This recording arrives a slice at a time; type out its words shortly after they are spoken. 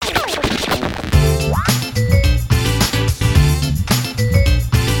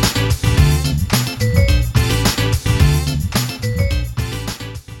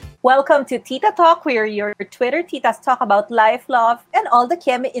Welcome to Tita Talk, where your Twitter titas talk about life, love, and all the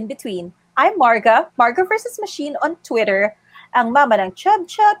keme in between. I'm Marga versus Machine on Twitter, ang mama ng Chub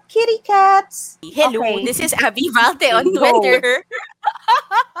Chub Kitty Cats. Hello, Okay. this is Abby Valte on Twitter.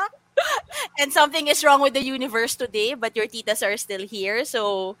 And something is wrong with the universe today, but your titas are still here.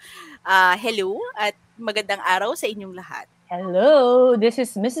 So, hello at magandang araw sa inyong lahat. Hello, this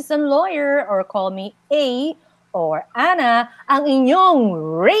is Mrs. Unlawyer, or call me A or Anna, ang inyong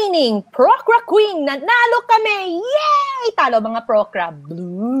reigning Procra Queen. Nanalo kami! Yay! Talo mga Procra.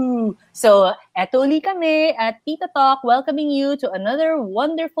 Blue! So, eto uli kami at Tita Talk, welcoming you to another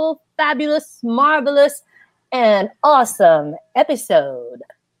wonderful, fabulous, marvelous, and awesome episode.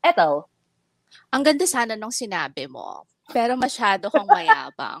 Eto. Ang ganda sana nung sinabi mo, pero masyado kang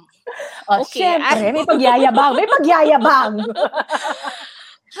mayabang. Okay, syempre, may pagyayabang.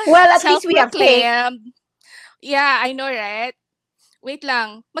 Well, at least we have faith. Yeah, I know, right? Wait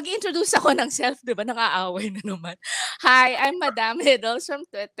lang. Mag-introduce ako ng self, di ba? Nang-aaway na naman. Hi, I'm Madam Hiddles from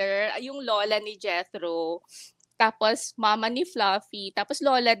Twitter. Yung lola ni Jethro. Tapos, mama ni Fluffy. Tapos,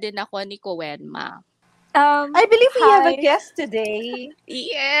 lola din ako ni Cowenma. I believe we have a guest today.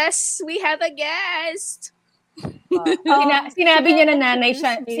 Yes, we have a guest. Sinabi niya na nanay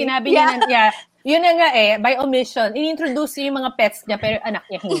siya. Sinabi niya na, yeah. Yun na nga by omission. In-introduce niya yung mga pets niya, pero anak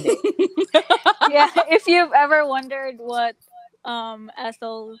niya hindi. Yeah, if you've ever wondered what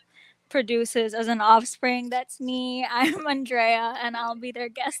Ethel produces as an offspring, that's me. I'm Andrea, and I'll be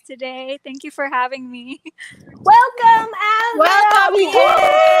their guest today. Thank you for having me. Welcome, Andrea!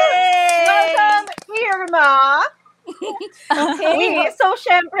 Welcome, Irma! Okay, so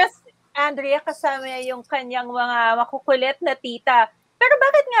syempre, Andrea, kasama niya yung kanyang mga makukulit na tita. Pero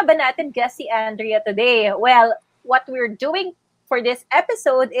bakit nga ba natin guest si Andrea today? Well, what we're doing for this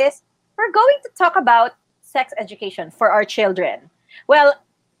episode is we're going to talk about sex education for our children. Well,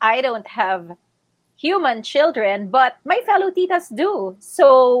 I don't have human children, but my fellow titas do.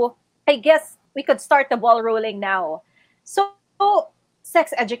 So I guess we could start the ball rolling now. So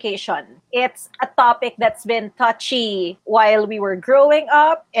sex education, it's a topic that's been touchy while we were growing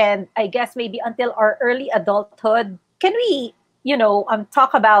up, and I guess maybe until our early adulthood. Can we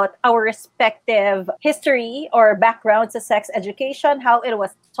talk about our respective history or backgrounds to sex education, how it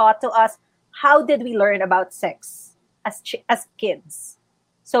was taught to us, how did we learn about sex as kids?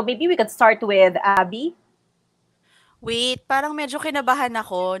 So maybe we could start with Abby. Wait, parang medyo kinabahan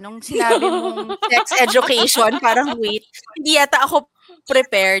ako nung sinabi mong sex education. Parang wait, hindi yata ako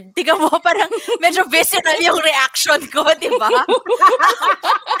prepared. Tingnan mo, parang medyo visceral yung reaction ko, di ba?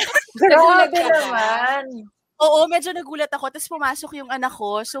 Grabe naman. Oo, medyo nagulat ako. Tapos pumasok yung anak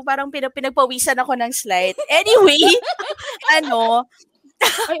ko. So parang pinagpawisan ako ng slight. Anyway, ay,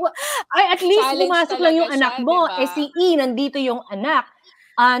 at least Challenge pumasok lang yung talaga anak siya, mo. diba? Si E, nandito yung anak.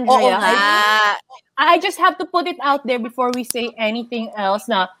 Andrea, I just have to put it out there before we say anything else.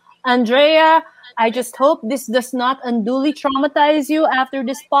 Now, Andrea, I just hope this does not unduly traumatize you after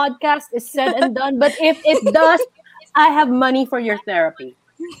this podcast is said and done. But if it does, I have money for your therapy.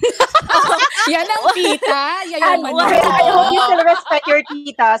 Yan ang tita. I hope you still respect your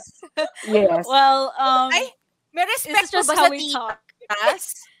titas. Yes. Well, may this respect is just ba how sa we talk.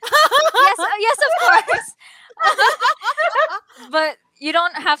 titas? Yes, of course. But you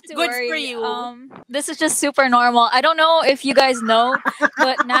don't have to Good worry. for you. This is just super normal. I don't know if you guys know,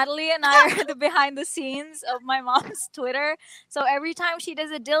 but Natalie and I are the behind the scenes of my mom's Twitter. So every time she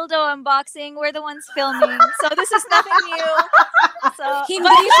does a dildo unboxing, we're the ones filming. So this is nothing new. So Hindi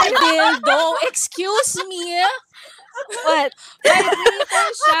siya dildo. Excuse me. what? Vibrator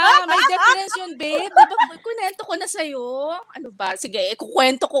siya. May difference yun, babe. Diba, kunento ko na sa'yo. Ano ba? Sige,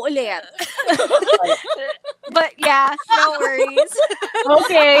 kukwento ko ulit. But yeah, no worries.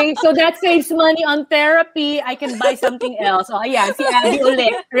 Okay, so that saves money on therapy. I can buy something else. Oh, ayan, si Abby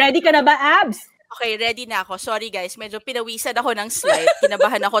ulit. Ready ka na ba, Abs? Okay, ready na ako. Sorry guys, medyo pinawisan ako ng slide.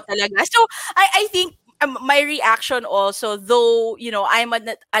 Kinabahan ako talaga. So, I think my reaction also, though, I'm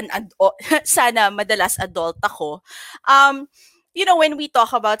sana madalas adult ako. When we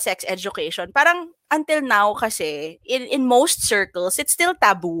talk about sex education, parang until now kasi, in most circles, it's still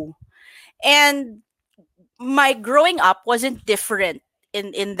taboo. And my growing up wasn't different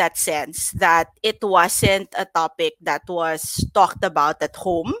in that sense, that it wasn't a topic that was talked about at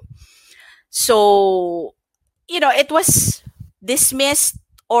home. So, it was dismissed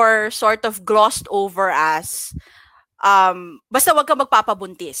or sort of glossed over as basta wag ka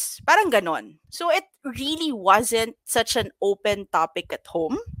magpapabuntis. Parang ganon. So it really wasn't such an open topic at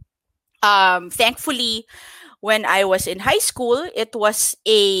home. Thankfully, when I was in high school, it was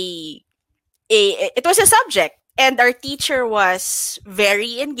a subject. and our teacher was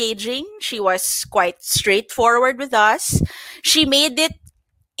very engaging. She was quite straightforward with us. She made it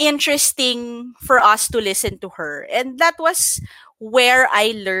interesting for us to listen to her. And that was where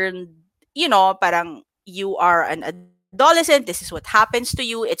I learned, parang you are an adolescent, this is what happens to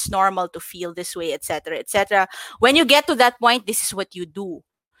you, it's normal to feel this way, etc., etc. When you get to that point, this is what you do.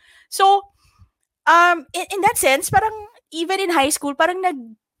 So, in that sense, parang even in high school, parang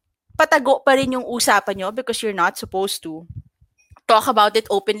nagpatago pa rin yung usapan nyo because you're not supposed to talk about it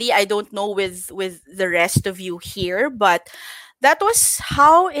openly. I don't know with the rest of you here, but that was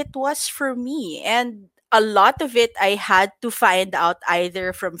how it was for me. And a lot of it I had to find out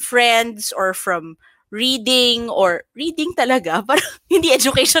either from friends or from reading talaga. Parang hindi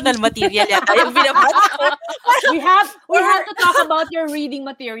educational material yata yung binabasa ko. We have to talk about your reading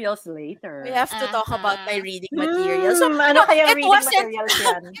materials later. We have to talk about my reading materials. So, ano kaya it reading wasn't, materials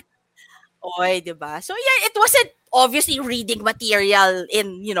yan? Oy, diba? So yeah, it wasn't obviously reading material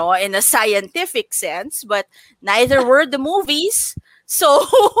in a scientific sense, but neither were the movies. So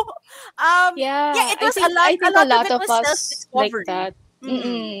it was I think a lot it of was us like self-discovery. that.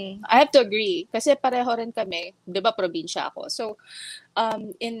 I have to agree. Kasi pareho rin kami. Di ba, probinsya ako. So,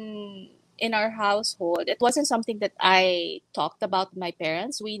 in our household, it wasn't something that I talked about with my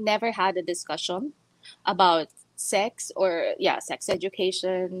parents. We never had a discussion about sex or sex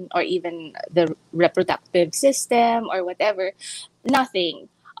education or even the reproductive system or whatever. Nothing.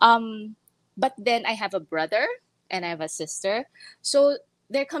 But then I have a brother and I have a sister. So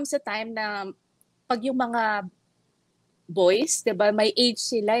there comes a time na pag yung mga boys, diba, may age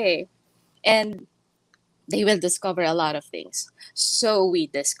sila eh. And they will discover a lot of things. So we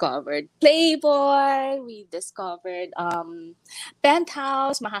discovered Playboy, we discovered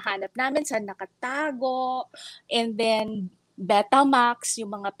Penthouse, mahahanap namin saan nakatago, and then Betamax,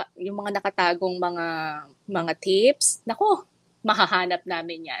 yung mga nakatagong mga tapes. Nako, mahahanap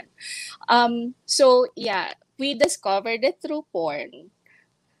namin yan. So yeah, we discovered it through porn.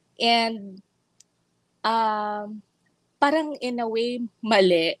 And parang in a way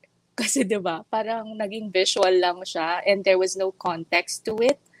mali kasi 'di ba parang naging visual lang siya and there was no context to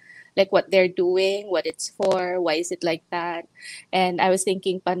it, like what they're doing, what it's for, why is it like that. And I was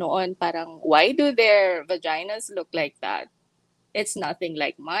thinking pa noon parang why do their vaginas look like that? It's nothing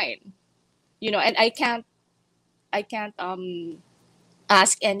like mine, and I can't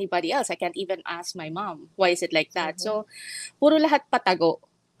ask anybody else. I can't even ask my mom why is it like that. So puro lahat patago.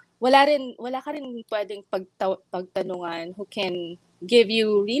 Wala ka rin pwedeng pagtanungan who can give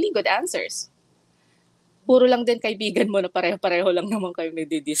you really good answers. Puro lang din kaibigan mo na pareho-pareho lang naman kayo may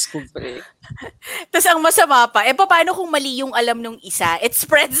didiscover. Tapos ang masama pa, paano kung mali yung alam nung isa? It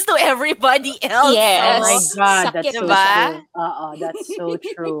spreads to everybody else. Oh Yes. my God, that's Sakit so ba? true. That's so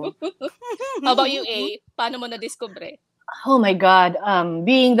true. How about you, A? Paano mo na-discover? Oh my God,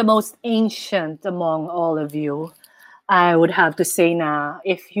 being the most ancient among all of you, I would have to say na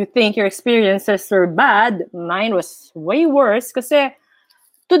if you think your experiences were bad, mine was way worse kasi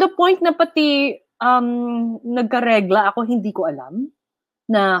to the point na pati nagkaregla ako, hindi ko alam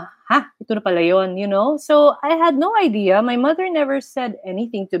na, ito na pala yun, So I had no idea. My mother never said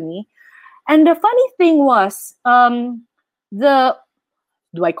anything to me. And the funny thing was,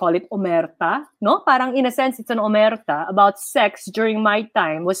 do I call it omerta? No? Parang in a sense, it's an omerta about sex during my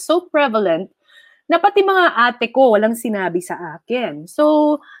time was so prevalent na pati mga ate ko walang sinabi sa akin.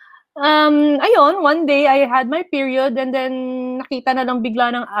 So, ayun, one day I had my period and then nakita na lang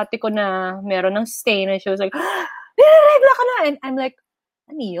bigla ng ate ko na meron ng stain and she was like, nilaregla ka na! And I'm like,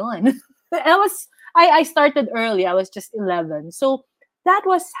 ano yun? I started early. I was just 11. So, that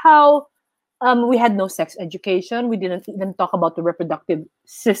was how we had no sex education. We didn't even talk about the reproductive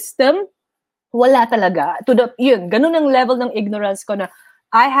system. Wala talaga. Ganun ang level ng ignorance ko na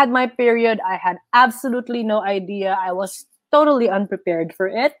I had my period. I had absolutely no idea. I was totally unprepared for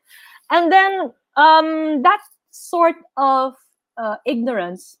it. And then that sort of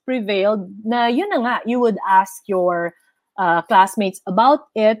ignorance prevailed na yun na nga, you would ask your classmates about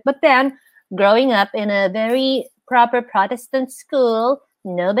it. But then, growing up in a very proper Protestant school,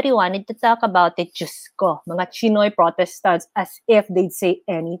 nobody wanted to talk about it. Diyos ko, mga Chinoy Protestants, as if they'd say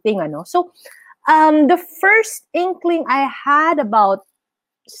anything. So, the first inkling I had about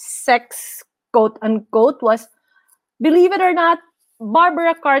sex, quote unquote, was, believe it or not,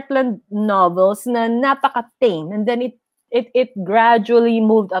 Barbara Cartland novels na napaka-tame. And then it gradually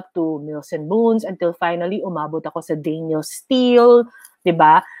moved up to Mills and Boons until finally umabot ako sa Daniel Steele,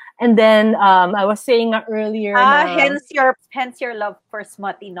 diba? And then I was saying earlier hence your love for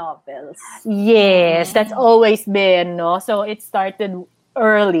smutty novels. Yes, that's always been, no? So it started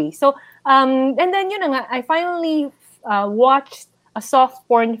early. So And then, yun na nga, I finally watched a soft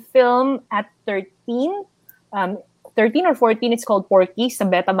porn film at 13. 13 or 14, it's called Porky, sa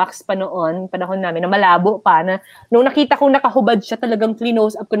Betamax pa noon, panahon namin, na malabo pa, na nung nakita kong nakahubad siya, talagang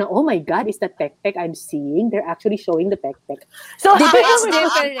clinose up ko na, oh my God, is that pek-pek I'm seeing? They're actually showing the pek-pek. So, Di ba it's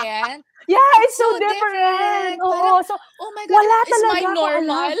different? yeah, it's so different. Oo, so, Oh my God, wala is talaga my ako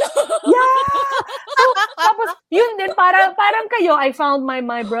normal? yeah! So, tapos, yun din, parang kayo, I found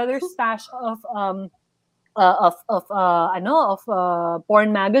my brother's stash of porn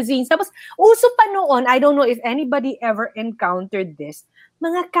magazines. Tapos, uso pa noon, I don't know if anybody ever encountered this,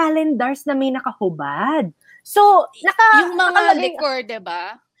 mga calendars na may nakahubad. So, Yung mga nakalagay, liquor,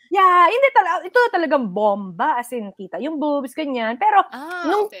 diba? yeah, hindi talaga, ito talagang bomba, as in, kita yung boobs, ganyan. Pero,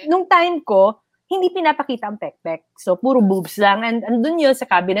 Okay. nung time ko, hindi pinapakita ang pek-pek. So, puro boobs lang. And andun yun sa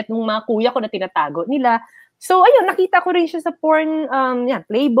cabinet ng mga kuya ko na tinatago nila. So, ayun, nakita ko rin siya sa porn,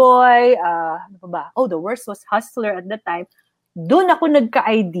 Playboy, ano pa ba? Oh, the worst was Hustler at that time. Doon ako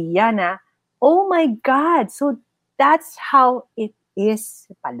nagka-idea na, oh my God, so that's how it is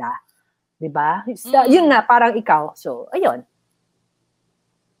pala. Diba? So, yun na, parang ikaw. So, ayun.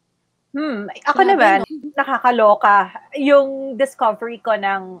 Ako naman, nakakaloka yung discovery ko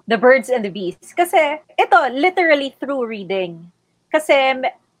ng The Birds and the Bees. Kasi ito, literally through reading. Kasi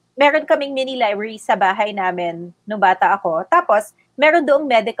meron kaming mini library sa bahay namin nung bata ako. Tapos, meron doong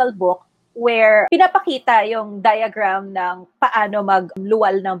medical book where pinapakita yung diagram ng paano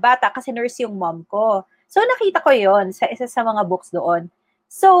magluwal ng bata kasi nurse yung mom ko. So, nakita ko yon sa isa sa mga books doon.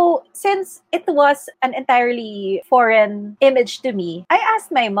 So, since it was an entirely foreign image to me, I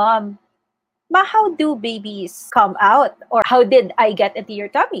asked my mom, Ma, how do babies come out? Or how did I get into your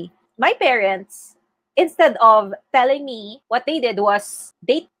tummy? My parents, instead of telling me, what they did was,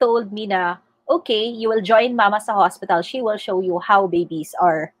 they told me na, okay, you will join mama sa hospital. She will show you how babies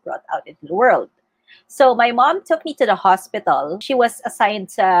are brought out into the world. So, my mom took me to the hospital. She was assigned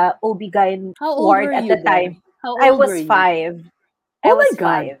sa OB-GYN ward at the time. I was 5. Oh my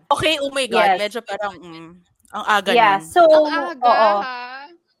God. Okay, oh my God. Yes. Medyo parang, ang aga Yeah, nun. so, Ang aga, oo. ha?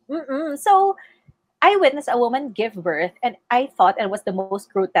 So, I witnessed a woman give birth, and I thought it was the most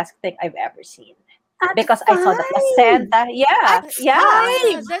grotesque thing I've ever seen. Because I saw the placenta. Yeah. That's Okay,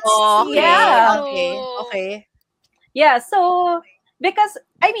 Yeah. okay. Yeah, so, because,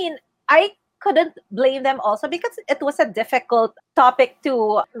 I mean, I couldn't blame them also because it was a difficult topic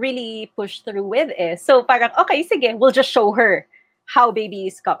to really push through with. So, parang, okay, sige, we'll just show her how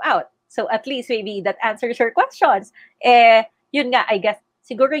babies come out. So, at least maybe that answers her questions. Yun nga, I guess,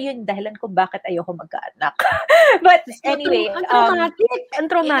 siguro yun dahilan kung bakit ayoko magkaanak. But anyway, Ang traumatic. In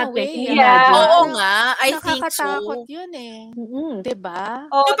a way, Yeah. Oo nga, I think nakakatakot so. yun eh. Mm-mm. Diba?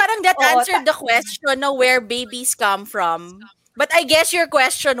 So parang that oo, answered the question na where babies come from. But I guess your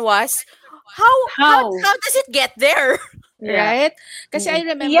question was, how does it get there? Right? Kasi I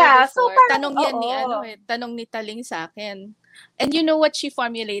remember Yeah, so before, parang, tanong yan ni, oo. tanong ni Taling sa akin. And you know what she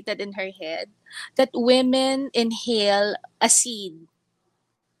formulated in her head? That women inhale a seed.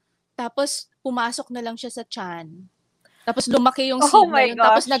 Tapos, pumasok na lang siya sa tiyan. Tapos, lumaki yung Oh seed na my yun.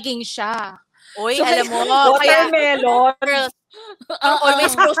 Tapos, gosh. naging siya. Uy, So, alam mo, kaya Watermelon. girls,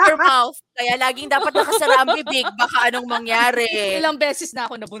 always close your mouth. Kaya laging dapat nakasara ang bibig. Baka anong mangyari. Ilang beses na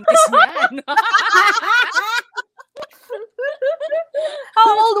ako nabuntis niyan. How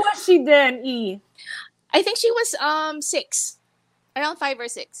old was she then, E? I think she was 6. Around 5 or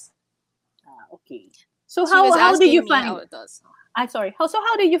 6. Okay. So She was how did asking you me find? how it was. Sorry. So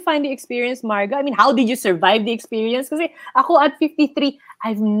how did you find the experience, Marga? I mean, how did you survive the experience? Kasi ako at 53,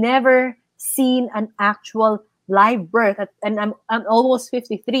 I've never seen an actual live birth, and I'm almost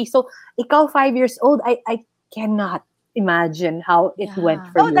 53. So ikaw 5 years old, I cannot imagine how it went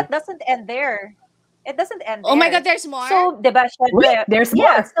for Oh, you. that doesn't end there. It doesn't end there. Oh my God, there's more? So, diba, syempre, Wait, there's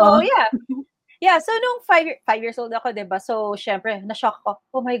yeah, more. so, Oh. yeah. Yeah, so nung 5 years old ako, diba, so, syempre, na-shock ko.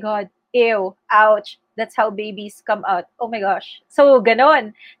 Oh my God, ew, ouch, that's how babies come out. Oh my gosh. So,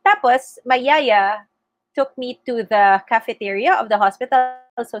 ganon. Tapos, my yaya took me to the cafeteria of the hospital.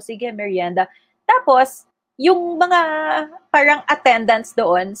 So, sige, merienda. Tapos, yung mga parang attendants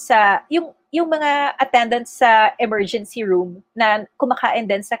doon sa, yung mga attendants sa emergency room na kumakain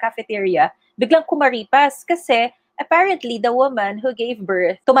din sa cafeteria, biglang kumaripas kasi apparently the woman who gave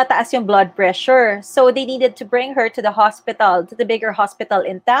birth, tumataas yung blood pressure. So they needed to bring her to the hospital, to the bigger hospital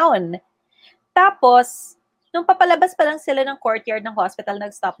in town. Tapos, nung papalabas pa lang sila ng courtyard ng hospital,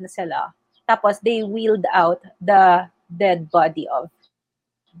 nag-stop na sila. Tapos they wheeled out the dead body of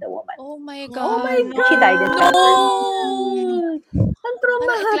the woman. Oh my God. Oh my God. She died in childbirth. Ang Parang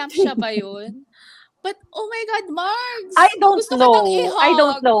eclampsia traumatic. ba yun? But, oh my God, Margs! I don't Gusto know. kitang ihag. I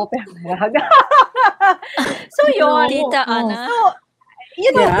don't know. So yun. Tita Oh. Ana. So,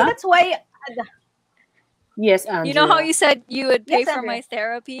 you know, Yeah. that's why, Yes, Andrea. You know how you said you would pay Yes, for Andrea. my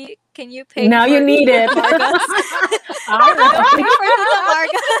therapy? Can you pay Now for you need it. Margas? I know. Pay for Tita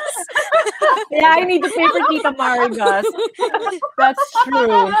Margas. Yeah, I need to pay for Tita Margas. That's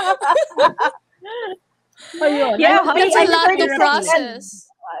true. Ayun. Yeah, I know, That's I'm a lot to 36 process.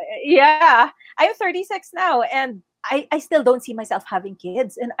 yeah, I'm 36 now, and I still don't see myself having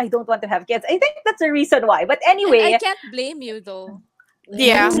kids, and I don't want to have kids. I think that's the reason why. But And anyway, I can't blame you, though.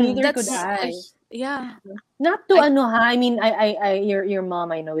 Yeah. Neither That's could I. yeah. Not to I- I mean, your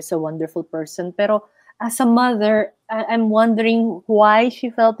mom, I know, is a wonderful person, pero as a mother, I'm wondering why she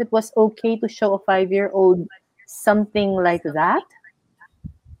felt it was okay to show a 5-year-old something like that.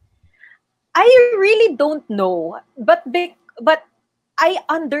 I really don't know, but I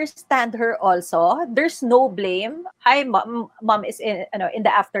understand her also. There's no blame. Hi, mom. Mom is in the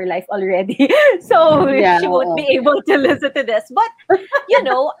afterlife already, so Yeah, she won't oo. be able to listen to this. But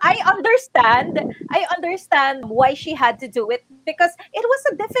I understand. I understand why she had to do it because it was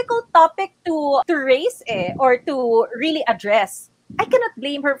a difficult topic to raise or to really address. I cannot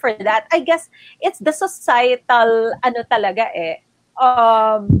blame her for that. I guess it's the societal talaga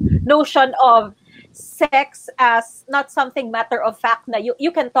notion of sex as not something matter of fact na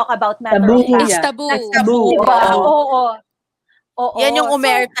you can talk about matter Taboo. of fact. It's Yeah. taboo. That's taboo. Diba? Oo. Oo. Oo. Yan yung So,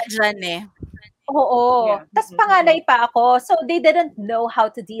 umerta dyan eh. oo. Yeah. Tas panganay pa ako. So, they didn't know how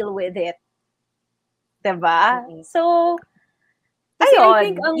to deal with it. Diba? Mhm. So, Kasi ayun. I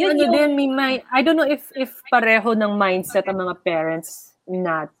think ang Yun ano yung- din, I don't know if pareho ng mindset ang mga parents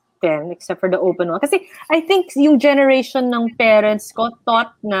natin, except for the open one. Kasi I think yung generation ng parents ko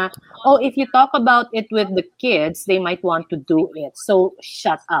thought na, if you talk about it with the kids, they might want to do it. So,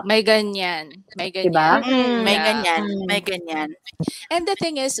 shut up. May ganyan. May ganyan. Diba? May Yeah. ganyan. May ganyan. And the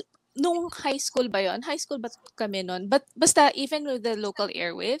thing is, nung high school ba yon? High school ba kami nun? But basta, even with the local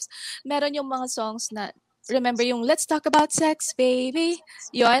airwaves, meron yung mga songs na, remember yung Let's Talk About Sex, Baby?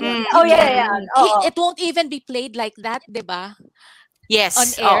 Yon? Mm. Oh, yeah. Oo. It won't even be played like that, di ba? Yes. On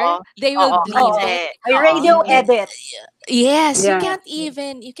air, Oo. they will Oo. bleep Oo. it. May radio Oo. edit. Yes, Yeah.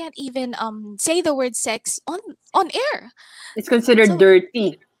 you can't even say the word sex on air. It's considered So,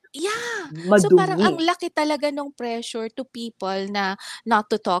 dirty. Yeah. Madumi. So parang ang laki talaga ng pressure to people na not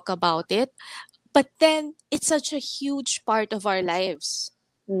to talk about it. But then it's such a huge part of our lives.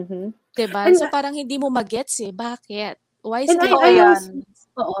 Mhm. 'Di ba? And- So parang hindi mo magets bakit? Why is And it I yan.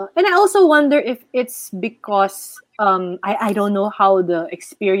 also, and I also wonder if it's because I don't know how the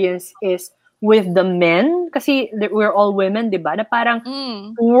experience is with the men kasi we're all women, 'di ba? Na parang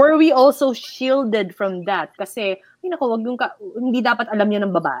were we also shielded from that? Kasi hindi dapat alam niya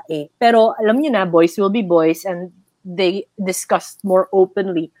ng babae. Pero alam niyo na, boys will be boys and they discussed more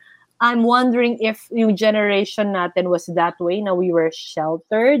openly. I'm wondering if yung generation natin was that way, na we were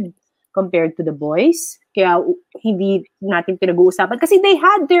sheltered compared to the boys. Kaya hindi natin pinag-uusapan. Kasi they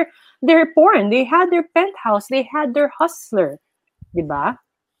had their porn, they had their penthouse, they had their hustler. Diba?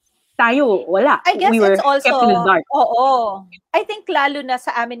 Tayo, wala. I guess we were it's also, kept in the dark. oo. I think lalo na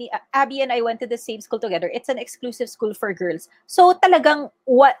sa amin, Abby and I went to the same school together. It's an exclusive school for girls. So talagang,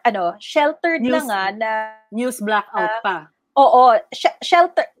 sheltered News- na nga na, News blackout pa. oo,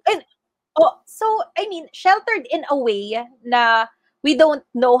 shelter. So, I mean, sheltered in a way na we don't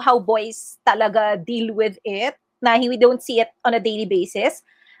know how boys talaga deal with it, na we don't see it on a daily basis.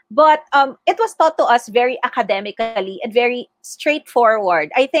 But it was taught to us very academically and very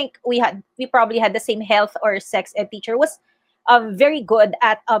straightforward. I think we probably had the same health or sex ed teacher was very good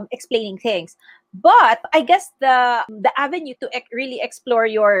at explaining things. But I guess the avenue to really explore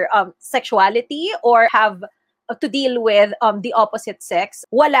your sexuality or have to deal with the opposite sex,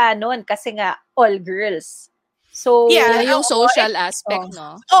 wala nun kasi nga all girls. So Yeah, yung oo, social aspect,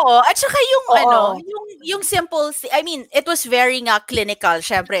 no? Oo, at saka yung Oo. yung simple, I mean, it was very nga clinical.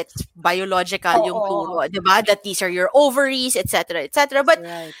 Syempre, it's biological yung Oo. turo, 'di ba? That these are your ovaries, etc., etc. But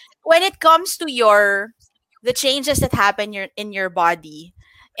Right. when it comes to the changes that happen in your body,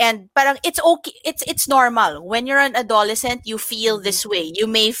 and parang it's okay, it's normal. When you're an adolescent, you feel this way. You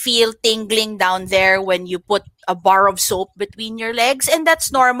may feel tingling down there when you put a bar of soap between your legs, and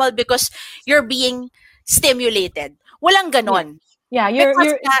that's normal because you're being stimulated. Walang ganon. Yeah,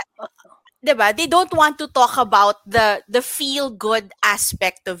 Because diba, they don't want to talk about the feel good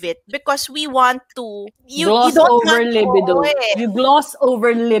aspect of it because we want to you gloss don't over want libido. Oo, eh. You gloss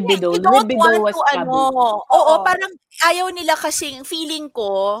over libido. You don't Libido want was to taboo. oo, parang ayaw nila kasing feeling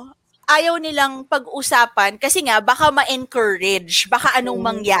ko ayaw nilang pag-usapan kasi nga baka ma-encourage, baka anong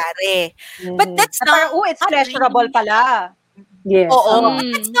mangyari. But that's Parang, not, it's pleasurable really. pala. Yes. Oo. But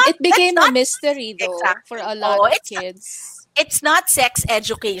it's not, It became that's a not mystery though exactly. for a lot Oo, of it's kids. it's not sex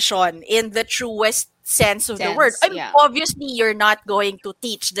education in the truest sense of the word. Sense, I mean, yeah. obviously, you're not going to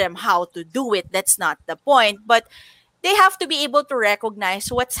teach them how to do it. That's not the point. But they have to be able to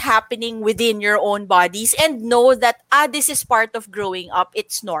recognize what's happening within your own bodies and know that, this is part of growing up.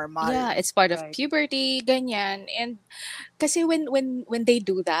 It's normal. Yeah, it's part of Right. puberty, ganyan. And kasi when they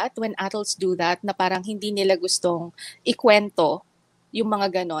do that, when adults do that, na parang hindi nila gustong ikwento yung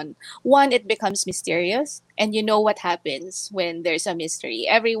mga ganon. One, it becomes mysterious, and you know what happens when there's a mystery.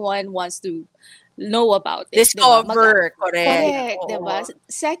 Everyone wants to know about it. Discover. Correct. Correct, Oo. diba?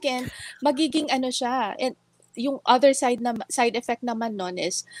 Second, magiging ano siya. And yung other side effect naman nun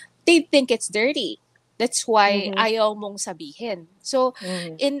is they think it's dirty. That's why ayaw mong sabihin. So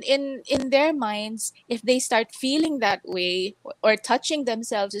in their minds, if they start feeling that way or touching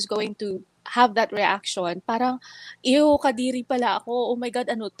themselves is going to have that reaction, parang, ew, kadiri pala ako. Oh my God,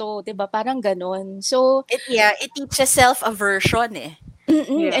 ano to? Diba? Parang ganon. So, It teaches self-aversion eh.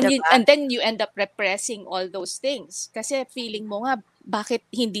 Yeah. and then you end up repressing all those things. Kasi feeling mo nga, bakit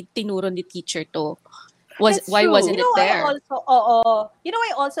hindi tinuro ni teacher to? That's Why true. wasn't it there?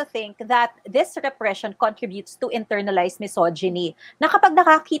 I also think that this repression contributes to internalized misogyny. Na kapag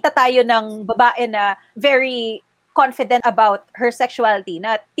nakakita tayo ng babae na very confident about her sexuality,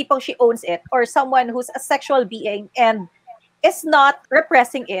 na tipong she owns it, or someone who's a sexual being and is not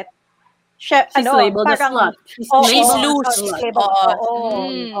repressing it, She's labeled a slut. She's labeled loose. a slut.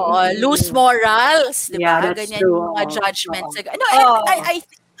 Loose morals, di ba? Yeah, that's Ganyan true. yung mga judgments. No, I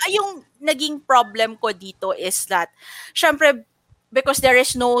yung naging problem ko dito is that, syempre, because there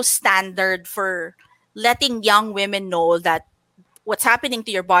is no standard for letting young women know that what's happening to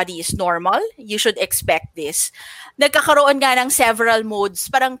your body is normal, you should expect this. Nagkakaroon nga ng several modes,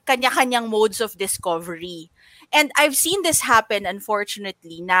 parang kanya-kanyang modes of discovery. And I've seen this happen,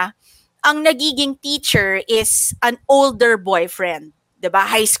 unfortunately, na ang nagiging teacher is an older boyfriend, 'di ba?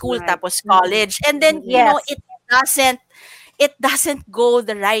 High school tapos college. And then, you know, it doesn't go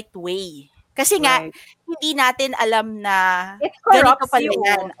the right way. Kasi nga, hindi natin alam na it ganito corrupts pala you.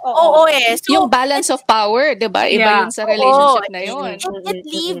 yan. Oo eh. So, yung balance of power, 'di ba? Iba yun sa relationship na yun. It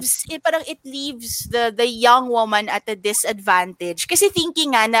leaves the young woman at a disadvantage. Kasi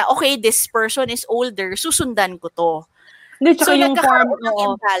thinking nga na, okay, this person is older, susundan ko to. So, yung form ng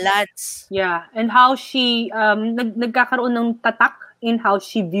imbalance. Yeah, and how she nagkakaroon ng tatak in how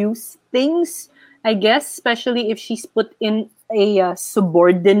she views things, I guess, especially if she's put in a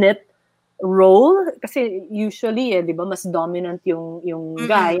subordinate role, kasi usually 'di ba, mas dominant yung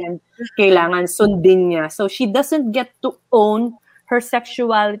guy and kailangan sundin niya. So she doesn't get to own her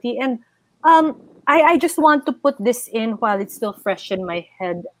sexuality, and I just want to put this in while it's still fresh in my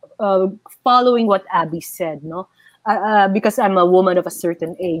head, following what Abby said, no? Because I'm a woman of a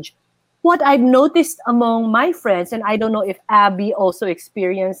certain age. What I've noticed among my friends, and I don't know if Abby also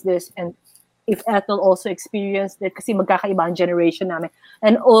experienced this, and if Ethel also experienced it, kasi magkakaiba ang generation namin,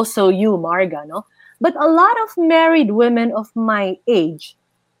 and also you, Marga, no? But a lot of married women of my age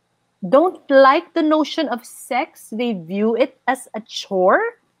don't like the notion of sex. They view it as a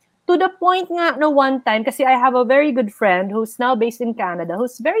chore. To the point nga no one time, kasi I have a very good friend who's now based in Canada,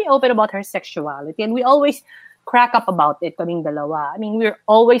 who's very open about her sexuality, and we always crack up about it, kaming dalawa. I mean, we're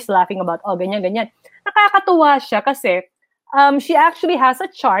always laughing about, ganyan. Nakakatuwa siya kasi she actually has a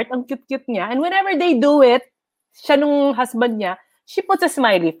chart, ang cute-cute niya, and whenever they do it, siya nung husband niya, she puts a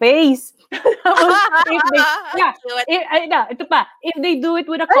smiley face. If they do it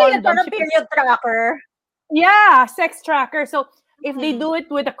with a condom, period tracker. Yeah, sex tracker. So, if they do it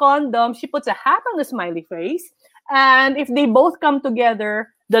with a condom, she puts a hat on the smiley face, and if they both come together,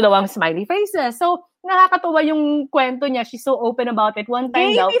 dalawang smiley faces. So, nakakatuwa yung kwento niya. She's so open about it. One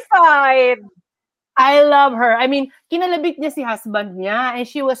time daw, Gamified. I love her. I mean, kinalabit niya si husband niya, and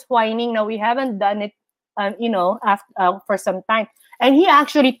she was whining na we haven't done it, after, for some time. And he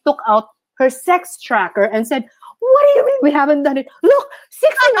actually took out her sex tracker and said, "What do you mean we haven't done it? Look, 6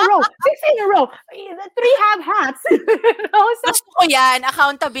 in a row. 3 have hats." Gusto ko yan.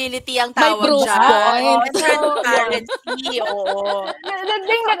 Accountability ang tawag proof dyan. point. Transparency. Oo. The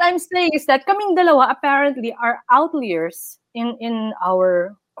thing that I'm saying is that kaming dalawa apparently are outliers in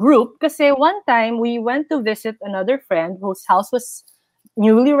our group, kasi one time we went to visit another friend whose house was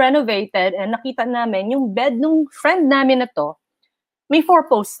newly renovated, and nakita namin yung bed ng friend namin na to may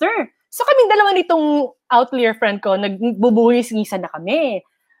 4-poster. So kaming dalawa nitong outlier friend ko, nagbubuhis-ngisan na kami.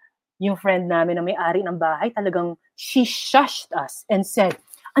 Yung friend namin na may-ari ng bahay, talagang she shushed us and said,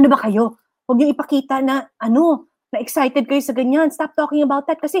 ano ba kayo? Huwag niyo ipakita na, na excited kayo sa ganyan. Stop talking about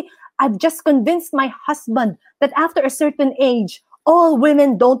that. Kasi I've just convinced my husband that after a certain age, all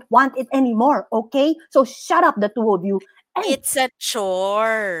women don't want it anymore, okay? So shut up, the two of you. And It's a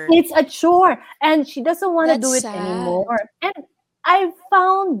chore. it's a chore. And she doesn't want to That's do it sad. anymore. And I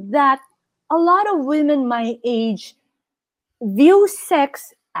found that a lot of women my age view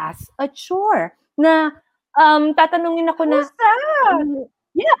sex as a chore. Na tatanungin ako na,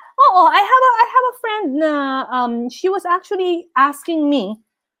 yeah, I have a friend na she was actually asking me,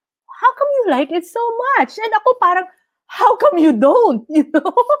 how come you like it so much? And ako parang, how come you don't? You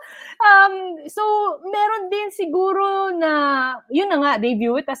know? So, meron din siguro na, yun na nga, they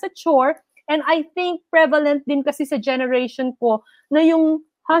view it as a chore. And I think prevalent din kasi sa generation ko na yung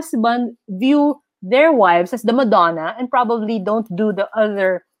husband view their wives as the Madonna and probably don't do the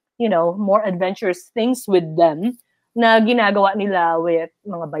other, more adventurous things with them na ginagawa nila with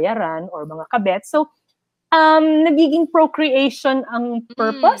mga bayaran or mga kabet. So, nagiging procreation ang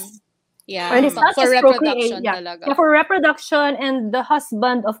purpose. Yeah. And it's not For just reproduction procreate. talaga. Yeah, for reproduction, and the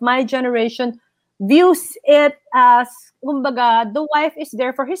husband of my generation views it as, kumbaga, the wife is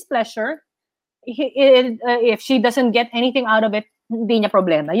there for his pleasure. If she doesn't get anything out of it, hindi niya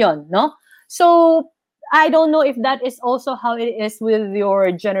problema yon, no? So, I don't know if that is also how it is with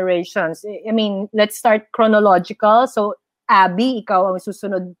your generations. I mean, let's start chronological. So, Abby, ikaw ang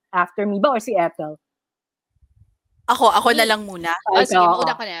susunod after me ba or si Ethel? Ako na lang muna. Sige,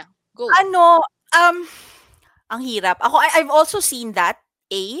 mauna ka na. Go. Ang hirap. I've also seen that,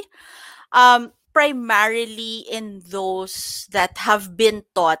 primarily in those that have been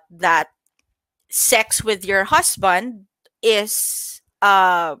taught that sex with your husband is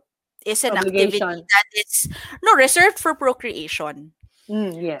an activity that is reserved for procreation.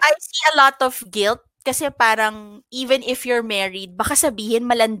 Yes. I see a lot of guilt kasi parang even if you're married, baka sabihin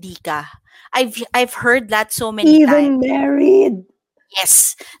malandi ka. I've heard that so many times. Even married.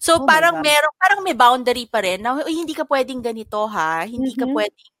 Yes. So parang may boundary pa rin na hindi ka pwedeng ganito ha, hindi ka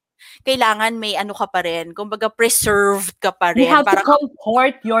pwedeng kailangan may ano ka pa rin, kumbaga preserved ka pa rin. You have to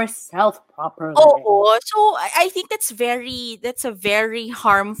comport yourself properly. Oo. So I think that's a very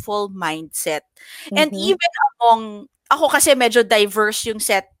harmful mindset. And even ako kasi medyo diverse yung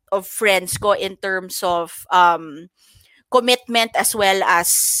set of friends ko in terms of commitment as well as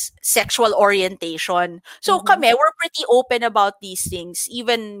sexual orientation. So kami, we're pretty open about these things.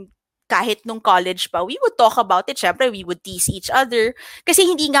 Even kahit nung college pa, we would talk about it. Syempre, we would tease each other. Kasi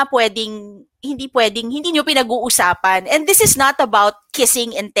hindi nyo pinag-uusapan. And this is not about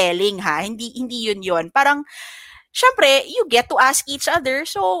kissing and telling, ha? Hindi yun. Parang, syempre, you get to ask each other.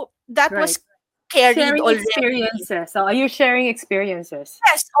 So, that was carried sharing already. Experiences. So, are you sharing experiences?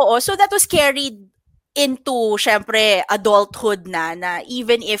 Yes, oo. So, that was carried into, syempre, adulthood na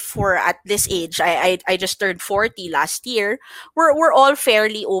even if we're at this age, I just turned 40 last year, we're all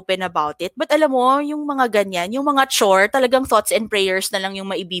fairly open about it. But alam mo, yung mga ganyan, yung mga chore, talagang thoughts and prayers na lang yung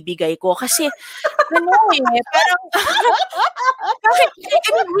maibibigay ko. Kasi, parang,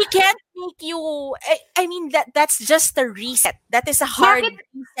 we can't make you, that's just a reset. That is a hard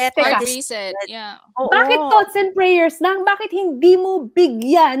reset. Hard reset, yeah. Bakit thoughts and prayers lang? Bakit hindi mo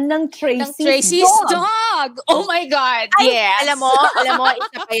bigyan ng Tracy's dog? Oh my God, yes. Alam mo,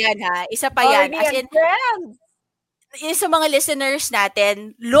 isa pa yan ha. Isa pa yan. As in, sa mga listeners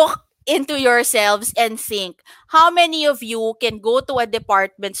natin, look into yourselves and think, how many of you can go to a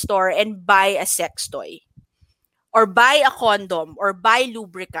department store and buy a sex toy? Or buy a condom? Or buy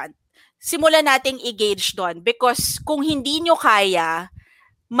lubricant? Simulan nating i-gauge doon. Because kung hindi nyo kaya,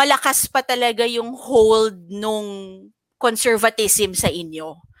 malakas pa talaga yung hold nung conservatism sa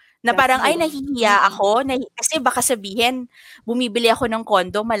inyo. Na parang, ay, nahihiya ako. Kasi baka sabihin, bumibili ako ng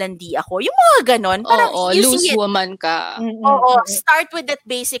condom, malandi ako. Yung mga ganon. Parang, loose woman ka. Start with that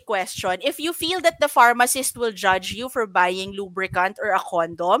basic question. If you feel that the pharmacist will judge you for buying lubricant or a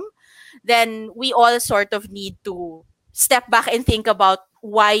condom, then we all sort of need to step back and think about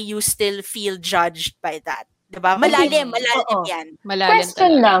why you still feel judged by that. Diba? Malalim yan. Malalim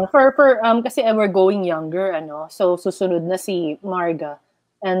question talaga. lang, for kasi we're going younger, so susunod na si Marga.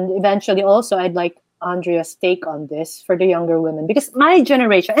 And eventually also, I'd like Andrea's take on this for the younger women. Because my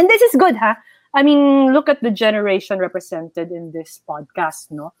generation, and this is good, ha? I mean, look at the generation represented in this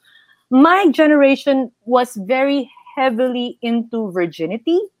podcast, no? My generation was very heavily into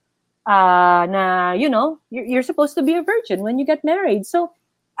virginity. You're supposed to be a virgin when you get married. So,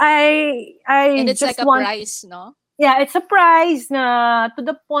 and it's just like a prize, no? Yeah, it's a prize na to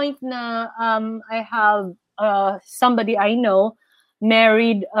the point na I have somebody I know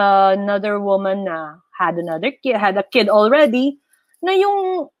married another woman na had a kid already, na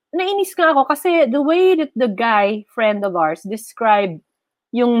yung, nainis nga ako kasi the way that the guy, friend of ours, described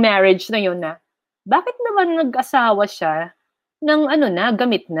yung marriage na yun na, bakit naman nag-asawa siya ng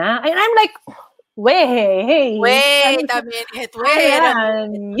gamit na? And I'm like, hey. Wait a minute.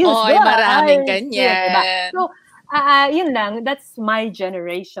 Oy, maraming Diba? ganyan. So, yun lang, that's my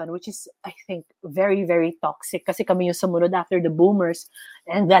generation, which is, I think, very, very toxic. Kasi kami yung sumunod after the boomers.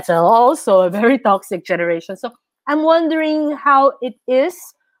 And that's also a very toxic generation. So, I'm wondering how it is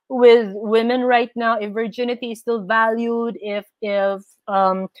with women right now, if virginity is still valued, if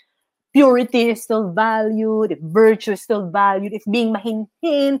purity is still valued, if virtue is still valued, if being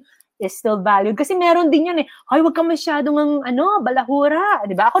mahinhin is still valued. Kasi meron din yan ay, wag ka masyadong balahura.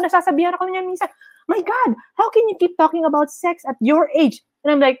 Diba? Ako, nasasabihan ako niya minsan, my God, how can you keep talking about sex at your age?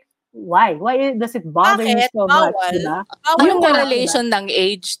 And I'm like, why? Why does it bother you so much? Diba? Anong correlation ng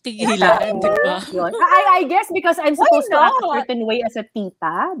age? Tigilan, diba? I guess because I'm supposed to act a certain way as a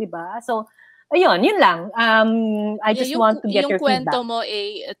tita, diba? So, ayun, yun lang. I just want to get your feedback. Yung kwento mo,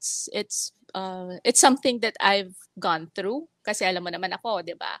 it's something that I've gone through. Kasi alam mo naman ako,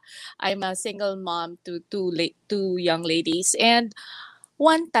 di ba? I'm a single mom to two young ladies. And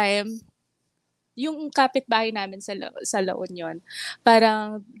one time, yung kapitbahay namin sa La Union,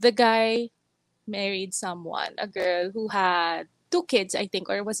 parang the guy married someone, a girl who had 2 kids, I think,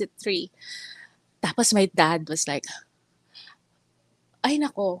 or was it 3? Tapos my dad was like, ay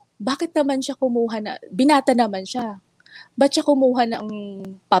nako, bakit naman siya binata naman siya. Ba't siya kumuha ng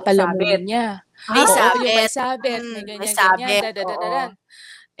papalamunin niya? May sabit. May sabit. May ganyan.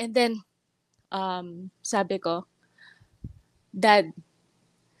 And then, sabi ko, Dad,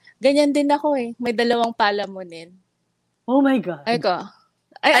 ganyan din ako May 2 palamunin. Oh my God. Ay ko.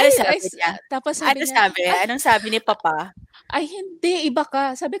 Tapos sabi niya, Anong sabi ni Papa? Ay, hindi. Iba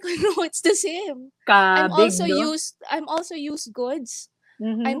ka. Sabi ko, no, it's the same. I'm also used goods.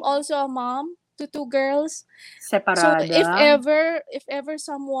 Mm-hmm. I'm also a mom to 2 girls. Separada. So if ever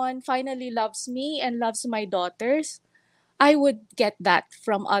someone finally loves me and loves my daughters, I would get that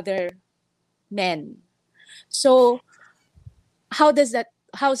from other men. So how's that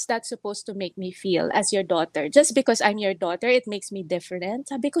supposed to make me feel as your daughter? Just because I'm your daughter, it makes me different?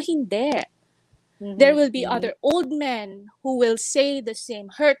 Sabi ko, hindi. Mm-hmm. There will be other old men who will say the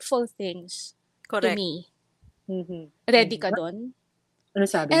same hurtful things to me. Mm-hmm. Ready ka doon? Ano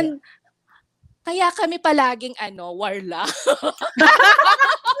sabi niya? Kaya kami palaging warla.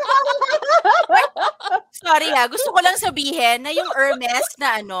 Sorry gusto ko lang sabihin na yung Hermes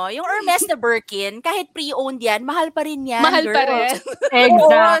na Birkin, kahit pre-owned yan, mahal pa rin yan. Mahal pa rin.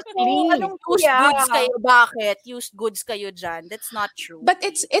 Exactly. Anong used goods kayo? Bakit? Used goods kayo dyan? That's not true. But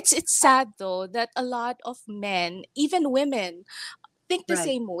it's sad though that a lot of men, even women, think the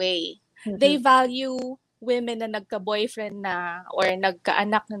same way. Mm-hmm. They value women na nagka-boyfriend na or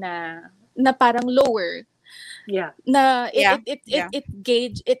nagka-anak na parang lower. Yeah.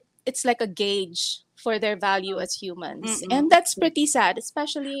 It's like a gauge for their value as humans. Mm-mm. And that's pretty sad,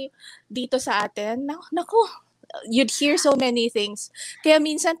 especially dito sa atin. Naku, you'd hear so many things. Kaya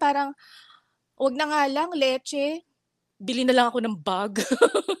minsan parang, wag na nga lang, leche, bili na lang ako ng bag.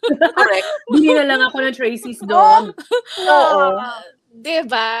 Correct. Bili na lang ako ng Tracy's dog. Oo.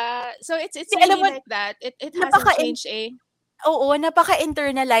 Diba? So it's really like that. It hasn't changed Oo,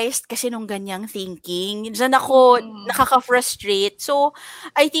 napaka-internalized kasi nung ganyang thinking. Diyan ako nakaka-frustrate. So,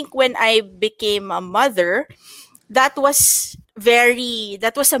 I think when I became a mother, that was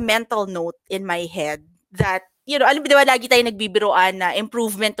a mental note in my head that, alam mo, diba, lagi tayo nagbibiroan na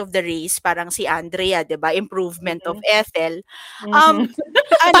improvement of the race, parang si Andrea, diba? Improvement of Ethel.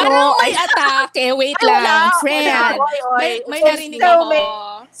 Parang may atake. Wait lang, friend. May narinig ako.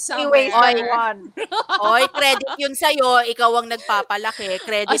 Oy, credit yun sa'yo. Ikaw ang nagpapalaki.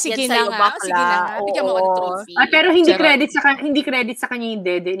 Credit yan sa'yo, bakla. Sige na nga. Bigyan mo ako ng trophy. Pero hindi credit sa kanya yung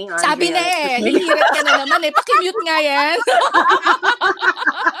dede ni Andrea. Sabi na hihirat ka na naman Pakimute nga yan.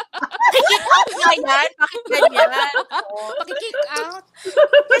 Pakikick out nga yan. Bakit ganyan? Pakikick out.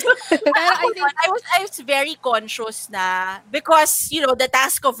 Pero I was very conscious na because, the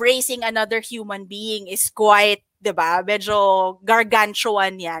task of raising another human being is quite, diba, medyo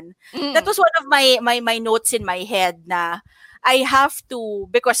gargantuan yan. That was one of my notes in my head na I have to,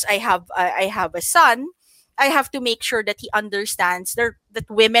 because I have a son, I have to make sure that he understands that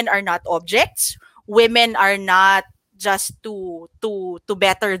women are not objects. Women are not just to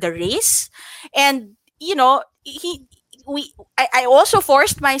better the race. And, I also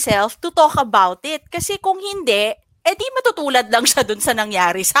forced myself to talk about it. Kasi kung hindi, di matutulad lang siya dun sa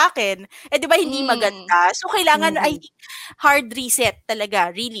nangyari sa akin. Di ba hindi maganda? So, kailangan, I think, hard reset talaga,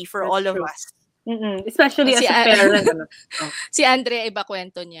 really, for all of us. Especially as Si a A- parent. Ano? Si Andrea iba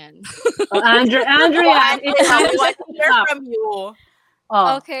kwento niyan. Andrea, it's I time to want to speak hear up. from you.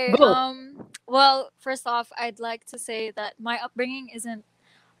 Okay. Go. Well, first off, I'd like to say that my upbringing isn't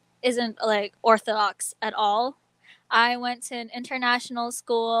like orthodox at all. I went to an international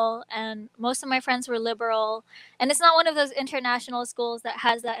school, and most of my friends were liberal. And it's not one of those international schools that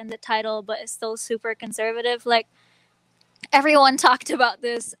has that in the title, but it's still super conservative. Like everyone talked about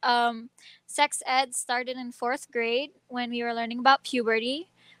this. Sex ed started in fourth grade when we were learning about puberty.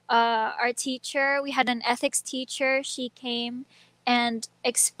 Our teacher, we had an ethics teacher. She came and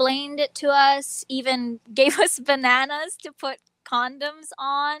explained it to us. Even gave us bananas to put condoms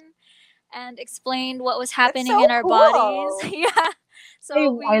on and explained what was happening so in our cool. bodies. Yeah.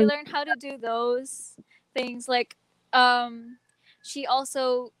 So we I- learned how to do those things. Like, she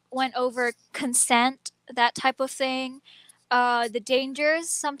also went over consent, that type of thing. The dangers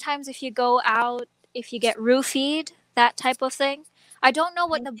sometimes if you go out, if you get roofied, that type of thing. I don't know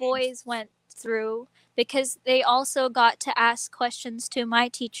what the boys went through because they also got to ask questions to my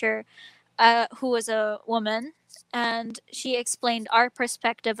teacher, who was a woman, and she explained our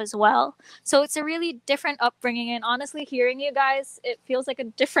perspective as well. So it's a really different upbringing, and honestly, hearing you guys, it feels like a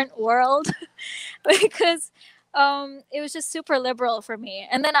different world because it was just super liberal for me.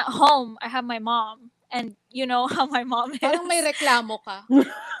 And then at home, I have my mom, and you know how my mom is. Parang may reklamo ka. No.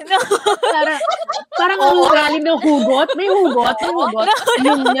 Parang ang lalim ng hugot. May hugot.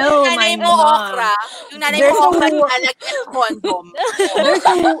 You know Yung my nanay mo mom. okra. Yung nanay There's mo okra, a- nilalagyan ng condom.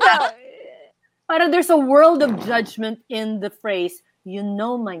 Parang there's a world of judgment in the phrase, you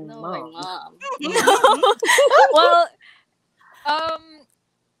know my No, my mom. mom. Well,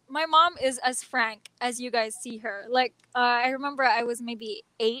 my mom is as frank as you guys see her. Like, I remember I was maybe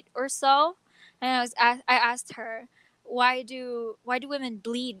 8 or so, and I asked her, why do women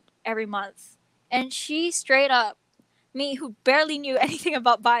bleed every month? And she straight up, me who barely knew anything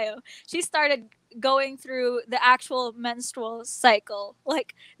about bio, she started going through the actual menstrual cycle.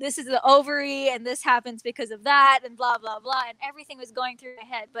 Like, this is the ovary, and this happens because of that, and blah blah blah, and everything was going through my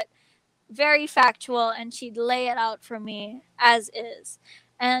head, but very factual, and she'd lay it out for me as is.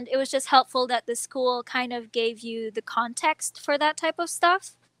 And it was just helpful that the school kind of gave you the context for that type of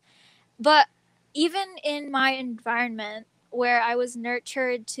stuff. But even in my environment where I was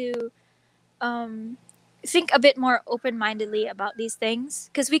nurtured to think a bit more open-mindedly about these things,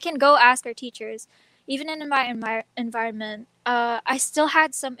 because we can go ask our teachers, even in my environment, I still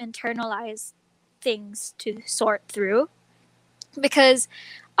had some internalized things to sort through, because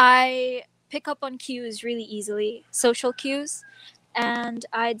I pick up on cues really easily, social cues, and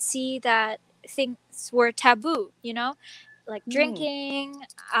I'd see that things were taboo, like drinking,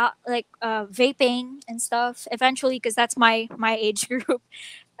 vaping and stuff. Eventually, because that's my age group,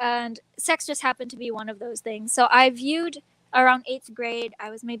 and sex just happened to be one of those things. So I viewed around 8th grade, I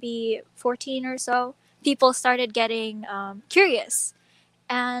was maybe 14 or so, people started getting curious.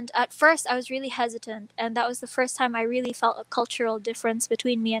 And at first, I was really hesitant. And that was the first time I really felt a cultural difference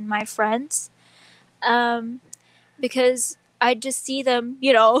between me and my friends. Because I'd just see them,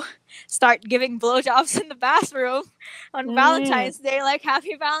 start giving blowjobs in the bathroom on Valentine's Day, like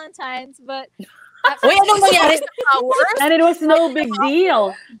Happy Valentine's. But at Uy, first, anong nangyari sa flowers? And it was no big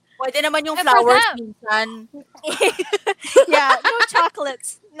deal. Pwede naman yung And for flowers them. minsan. yeah, no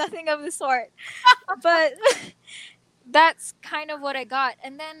chocolates, nothing of the sort. But that's kind of what I got.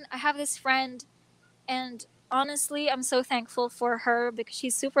 And then I have this friend, and honestly, I'm so thankful for her because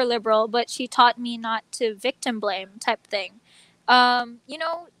she's super liberal, but she taught me not to victim blame type thing.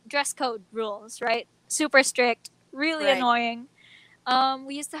 Dress code rules, right? Super strict, really Right. annoying.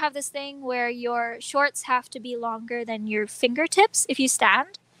 We used to have this thing where your shorts have to be longer than your fingertips if you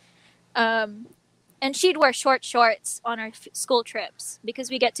stand. And she'd wear short shorts on our school trips because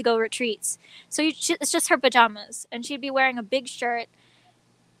we get to go retreats. So it's just her pajamas, and she'd be wearing a big shirt.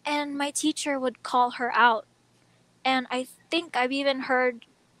 And my teacher would call her out. And I think I've even heard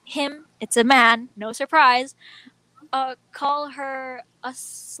him, it's a man, no surprise, call her a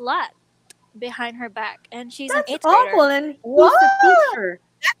slut behind her back. And she's That's an 8th grader. awful. And who's What? the teacher?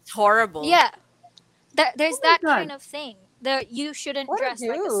 It's horrible. Yeah. There's Oh my that God. kind of thing. You shouldn't What a dress like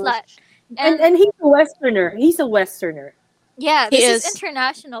a douche. slut. And he's a Westerner. He's a Westerner. Yeah, He this is is.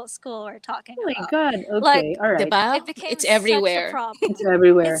 international school we're talking Oh my about. God. Okay. Like, All right. Diba? It became It's such a everywhere. problem. It's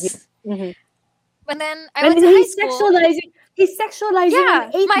everywhere. It's- Mhm. And then I And went to high he's school. sexualizing Yeah,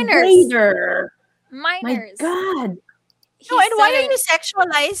 an 8th minors. grader. My Minors. God. He No, and why said are you it.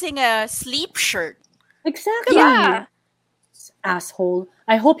 sexualizing a sleep shirt? Exactly. Yeah. Asshole.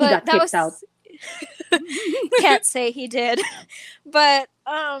 I hope he got But that kicked out. Can't say he did. But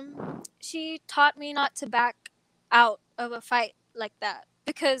she taught me not to back out of a fight like that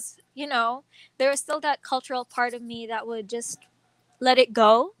because, there was still that cultural part of me that would just let it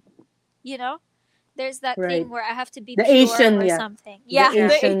go, you know? There's that Right. thing where I have to be The pure Asian, or yeah. something. The Yeah,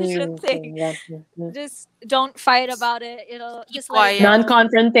 the Asian Asian thing. thing. Yeah. Mhm. Just don't fight about it, just let quiet. it go.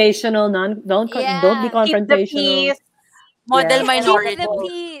 Non-confrontational. Don't be Yeah. Keep the confrontational. peace. Model Yeah. minority. Keep the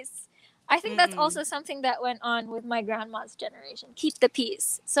peace. I think that's Mm-mm. also something that went on with my grandma's generation. Keep the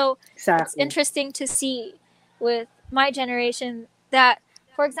peace. So it's Exactly. interesting to see with my generation that,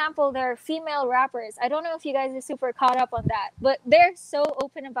 for example, there are female rappers. I don't know if you guys are super caught up on that, but they're so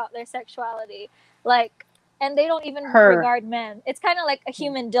open about their sexuality. Like, and they don't even Her. regard men. It's kind of like a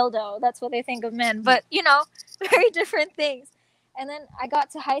human dildo. That's what they think of men. But, very different things. And then I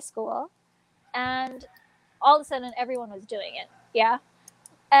got to high school and all of a sudden everyone was doing it. Yeah.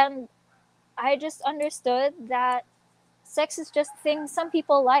 And I just understood that sex is just things some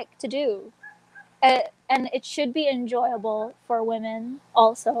people like to do. And it should be enjoyable for women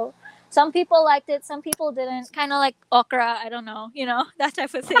also. Some people liked it, some people didn't. Kind of like okra, I don't know, that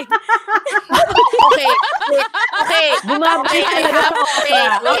type of thing. Okay. Okay. Bumabalik I talaga have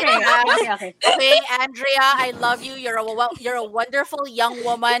sa okra. okay. Okay. Okay, Andrea, I love you. You're a wonderful young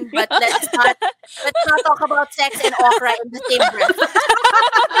woman, but let's not talk about sex and okra in the same breath.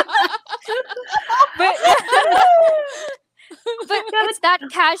 but it's that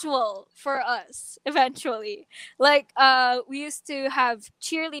casual for us eventually. Like we used to have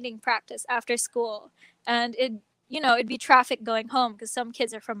cheerleading practice after school, and it'd be traffic going home because some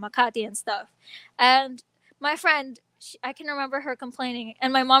kids are from Makati and stuff. And my friend, I can remember her complaining,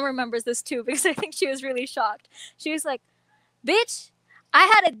 and my mom remembers this too because I think she was really shocked. She was like, "Bitch, I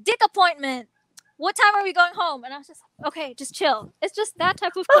had a dick appointment. What time are we going home?" And I was just like, okay, just chill. It's just that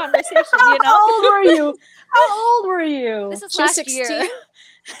type of conversation, How old were you? How old were you? This is She was last 16? year.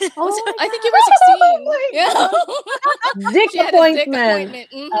 Oh I think you were 16. my Yeah. Dick She had a dick appointment. appointment.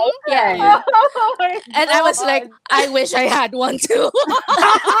 Mhm. Okay. Yeah. Oh my And I was like, God. I wish I had one too.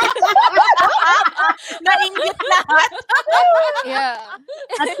 Nainggit lahat. Yeah.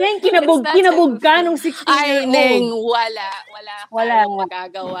 At yung It's that type kinabog of ka thing. nung Ay, 16-year-old. Neng, wala Wala kayong nga.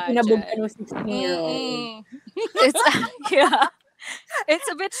 magagawa Kinabog ka dyan. nung 16-year-old. Mm-mm. It's yeah. It's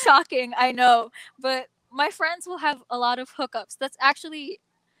a bit shocking, I know, but my friends will have a lot of hookups. That's actually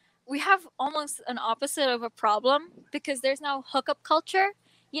we have almost an opposite of a problem because there's now hookup culture,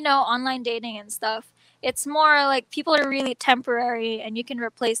 online dating and stuff. It's more like people are really temporary and you can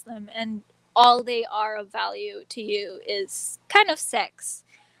replace them and all they are of value to you is kind of sex.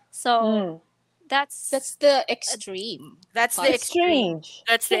 So Mm. that's That's the extreme. That's the It's extreme. strange.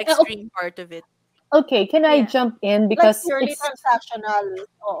 That's the Yeah, extreme part of it. Okay, can I Yeah. jump in? Like Because purely it's transactional.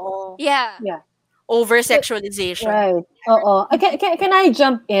 Oo. yeah. Over sexualization. right. Can I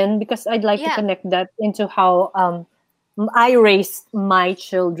jump in? Because I'd like to Yeah. connect that into how I raised my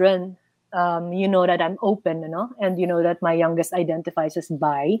children. You know that I'm open, and you know that my youngest identifies as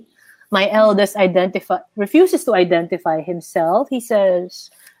bi. My eldest refuses to identify himself. He says,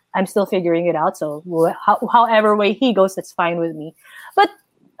 "I'm still figuring it out." So however way he goes, that's fine with me. But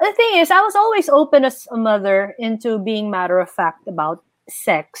the thing is, I was always open as a mother into being matter of fact about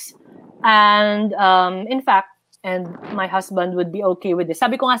sex, and in fact, and my husband would be okay with this.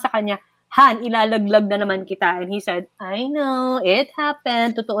 Sabi ko nga sa kanya, Han, ilalaglag na naman kita. And he said, I know, it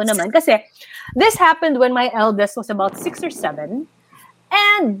happened. Totoo naman. Kasi this happened when my eldest was about 6 or 7.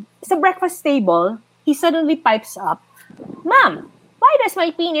 And sa breakfast table, he suddenly pipes up, Mom, why does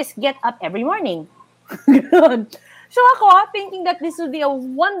my penis get up every morning? So ako, thinking that this would be a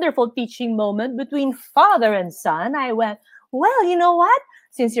wonderful teaching moment between father and son, I went, well, you know what?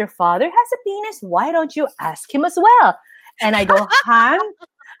 Since your father has a penis, why don't you ask him as well? And I go, Han?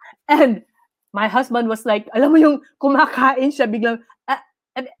 And my husband was like, alam mo yung kumakain siya, biglang,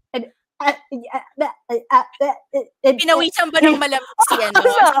 Pinawisan ba ng malamig si ano?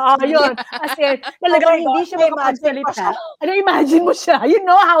 yun. As in, talagang hindi siya makapagsalita. Imagine mo siya. You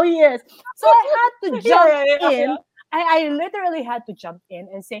know how he is. So I had to jump in. I literally had to jump in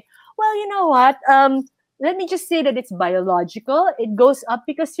and say, well, you know what? Let me just say that it's biological. It goes up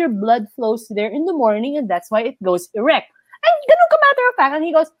because your blood flows there in the morning and that's why it goes erect. And ganun ka matter of fact. And he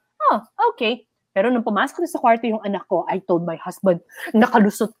goes, oh, okay. Pero nung pumasok na sa kwarto yung anak ko, I told my husband,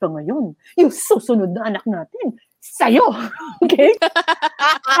 nakalusot ka ngayon. Yung susunod na anak natin, sa'yo. Okay?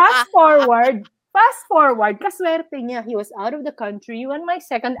 Fast forward, kaswerte niya, he was out of the country when my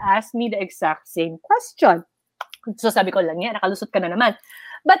second asked me the exact same question. So sabi ko lang niya, nakalusot ka na naman.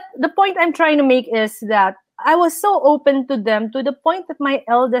 But the point I'm trying to make is that I was so open to them to the point that my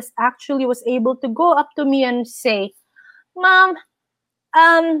eldest actually was able to go up to me and say, Mom,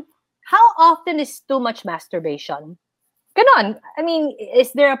 how often is too much masturbation? Ganon. I mean,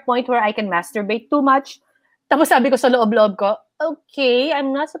 is there a point where I can masturbate too much? Tapos sabi ko sa loob-loob ko, okay,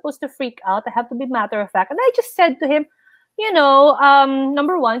 I'm not supposed to freak out. I have to be matter of fact. And I just said to him,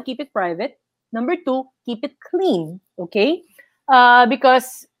 number one, keep it private. Number two, keep it clean. Okay?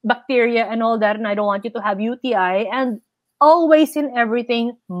 Because bacteria and all that, and I don't want you to have UTI. And always in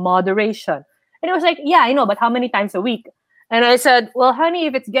everything, moderation. And it was like, yeah, I know, but how many times a week? And I said, well, honey,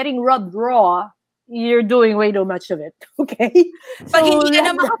 if it's getting rubbed raw, you're doing way too much of it. Okay? Pag hindi ka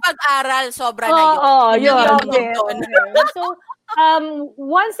na makapag-aral, sobra na yun. So,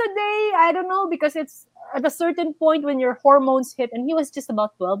 once a day, I don't know, because it's at a certain point when your hormones hit, and he was just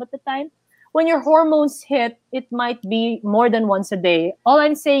about 12 at the time. When your hormones hit, it might be more than once a day. All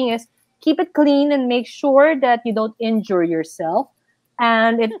I'm saying is keep it clean and make sure that you don't injure yourself.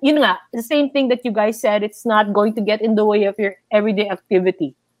 And the same thing that you guys said, it's not going to get in the way of your everyday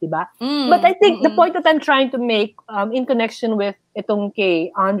activity. Diba? But I think the point that I'm trying to make in connection with itong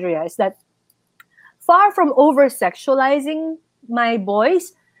kay Andrea is that far from over-sexualizing my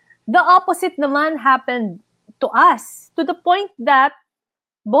boys, the opposite naman happened to us, to the point that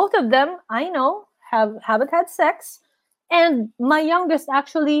both of them, I know, haven't had sex. And my youngest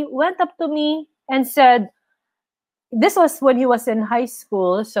actually went up to me and said, this was when he was in high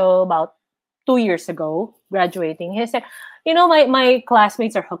school, so about 2 years ago, graduating. He said, my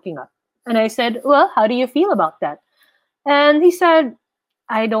classmates are hooking up. And I said, well, how do you feel about that? And he said,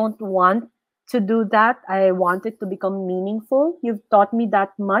 I don't want to do that. I want it to become meaningful. You've taught me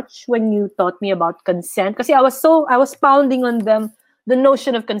that much when you taught me about consent. Because I was pounding on them the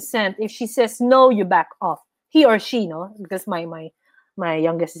notion of consent. If she says no, you back off. He or she, no? Because my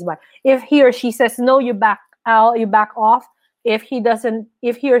youngest is bi. If he or she says no, you back out, you back off. If he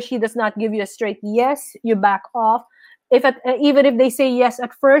or she does not give you a straight yes, you back off. Even if they say yes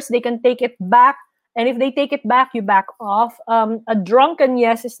at first, they can take it back. And if they take it back, you back off. A drunken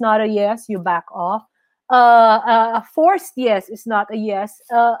yes is not a yes, you back off. A forced yes is not a yes.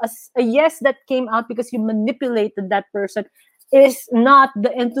 A yes that came out because you manipulated that person is not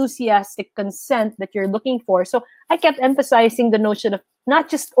the enthusiastic consent that you're looking for. So I kept emphasizing the notion of not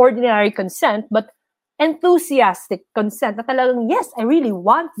just ordinary consent, but enthusiastic consent. Na talagang, yes, I really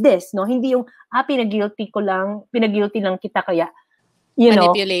want this. No? Hindi yung, pinagilty lang kita kaya,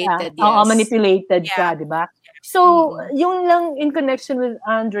 manipulated, yes. Manipulated ka, di ba? So, yung lang in connection with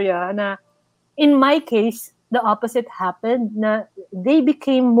Andrea, na in my case, the opposite happened, na they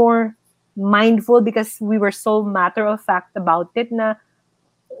became more mindful because we were so matter-of-fact about it, na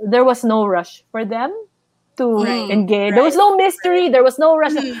there was no rush for them to engage. There was no mystery. There was no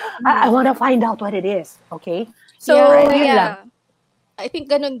rush. I want to find out what it is. Okay? So, yun lang. I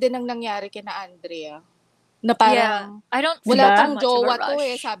think ganun din ang nangyari kina Andrea. Na parang, I don't wala tang jowa to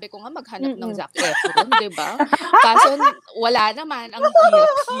eh. Sabi ko nga, maghanap ng Zac Efron, di ba? Kaso, wala naman. Ang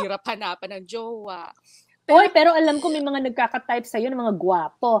hirap hanapan ng jowa. Pero alam ko may mga nagkaka-type sa'yo ng mga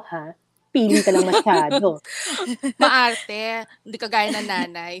gwapo, ha? Pili ka lang masyado. Maarte. Hindi kagaya ng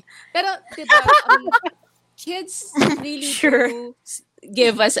nanay. Pero, di ba, kids really do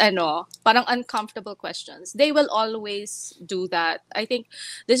give us parang uncomfortable questions. They will always do that. I think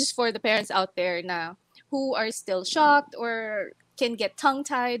this is for the parents out there na who are still shocked or can get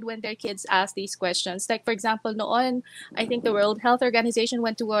tongue-tied when their kids ask these questions. Like, for example, noon, I think the World Health Organization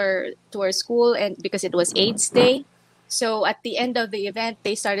went to our school, and because it was AIDS Day, so at the end of the event,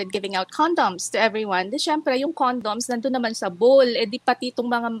 they started giving out condoms to everyone. Di syempre, yung condoms nandun naman sa bowl. Di pati itong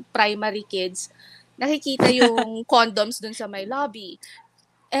mga primary kids, nakikita yung condoms dun sa may lobby.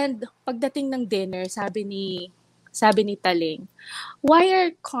 And pagdating ng dinner, sabi ni Taling, why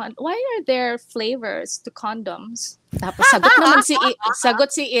are there flavors to condoms? Tapos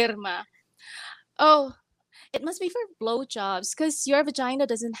sagot si Irma, oh, it must be for blowjobs because your vagina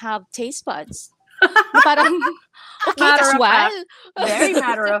doesn't have taste buds. Parang, okay, casual. Very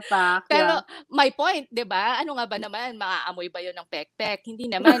matter of fact. Pero, my point, di ba? Ano nga ba naman? Maaamoy ba yun ng pek-pek? Hindi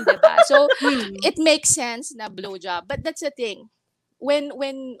naman, di ba? So, it makes sense na blowjob. But that's the thing. When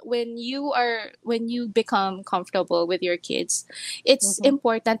you become comfortable with your kids, it's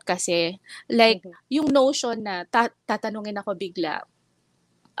important kasi, like, yung notion na tatanungin ako bigla,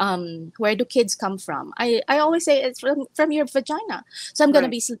 where do kids come from? I always say it's from your vagina. So I'm going to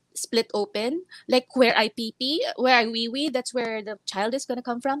be split open. Like where I pee, where I wee, that's where the child is going to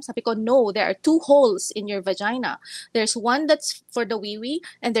come from. Sabi ko, no, there are 2 holes in your vagina. There's one that's for the wee,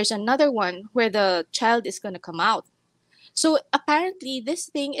 and there's another one where the child is going to come out. So apparently, this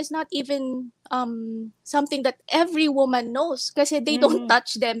thing is not even something that every woman knows kasi they don't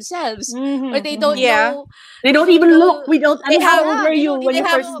touch themselves or they don't Yeah. know. They don't you even know, look. I They mean, how have- old were they you don't when They you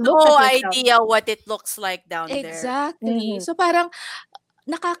even have first know. looked no at yourself? idea what it looks like down there. Exactly. Mhm. So parang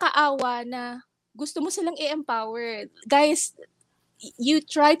nakakaawa na gusto mo silang i-empower. Guys, you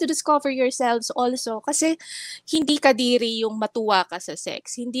try to discover yourselves also kasi hindi kadiri yung matuwa ka sa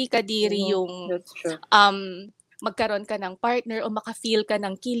sex. Hindi kadiri yung That's true. magkaroon ka ng partner o maka-feel ka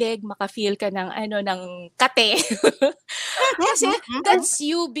ng kilig, maka-feel ka ng ng kate. Kasi that's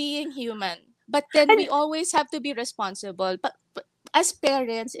you being human. But then we always have to be responsible. But as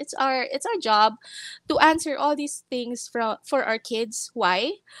parents, it's our job to answer all these things for our kids.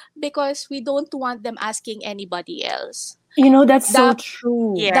 Why? Because we don't want them asking anybody else. That's so Dap-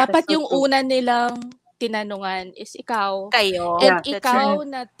 true. Yeah. Dapat That's so yung true. una nilang tinanungan is ikaw. Kayo. And Yeah, That's ikaw right.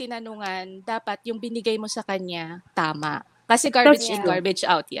 na tinanungan, dapat yung binigay mo sa kanya, tama. Kasi garbage That's in, true. garbage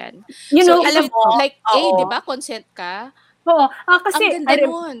out yan. You So, know, if alam it, mo, like, oo. di ba, consent ka, oo. ang Kasi, ganda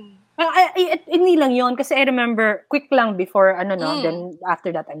nun. hindi lang yun. Kasi I remember, quick lang before, then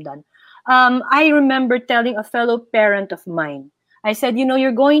after that, I'm done. I remember telling a fellow parent of mine, I said,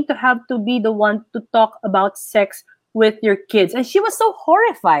 you're going to have to be the one to talk about sex with your kids. And she was so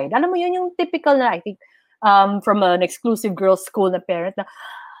horrified. Alam mo yun, yung typical na, I think, from an exclusive girls' school na parent na,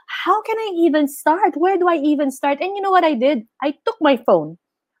 how can I even start? Where do I even start? And you know what I did? I took my phone.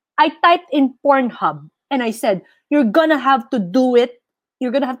 I typed in Pornhub. And I said, you're gonna have to do it.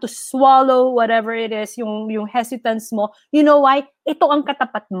 You're gonna have to swallow whatever it is, yung hesitance mo. You know why? Ito ang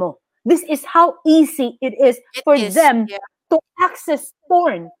katapat mo. This is how easy it is It for is, them yeah. to access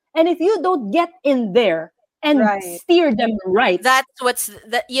porn. And if you don't get in there and Right. steer them right,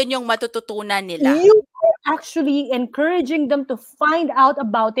 yun yung matututunan nila. you are actually encouraging them to find out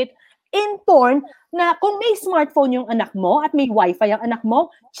about it in porn na kung may smartphone yung anak mo at may wifi yung anak mo,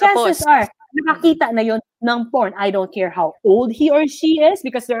 chances Tapos. are, nakakita na yun ng porn. I don't care how old he or she is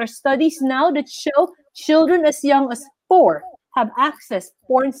because there are studies now that show children as young as 4 have access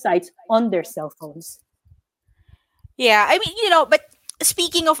porn sites on their cell phones. Yeah, I mean, but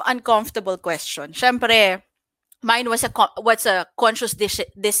speaking of uncomfortable question, syempre, mine was a conscious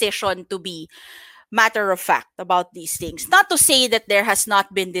decision to be matter of fact about these things. Not to say that there has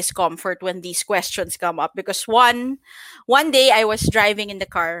not been discomfort when these questions come up, because one day I was driving in the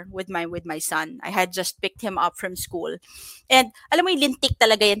car with my son. I had just picked him up from school. And alam mo, lintik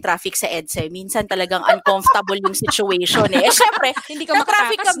talaga yung traffic sa EDSA. Minsan talagang uncomfortable yung situation eh. Syempre, Hindi ka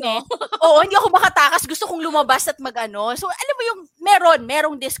na-traffic makatakas, kami. no? Oo, hindi ako makatakas. Gusto kong lumabas at mag-ano. So, alam mo yung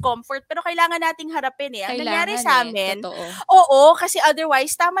merong discomfort, pero kailangan nating harapin eh. Ang nangyari sa amin, Totoo. oo, kasi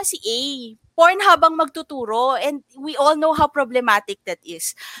otherwise, tama si A. Porn habang magtuturo, and we all know how problematic that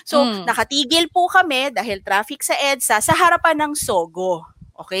is. So, nakatigil po kami dahil traffic sa EDSA sa harapan ng Sogo.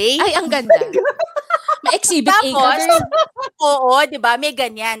 Okay? Ay, ang ganda. May exhibit A ka Tapos, girl. oo, di ba? May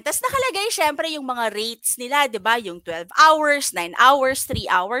ganyan. Tapos nakalagay syempre yung mga rates nila, di ba? Yung 12 hours, 9 hours, 3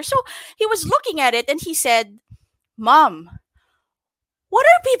 hours. So, he was looking at it and he said, Mom, what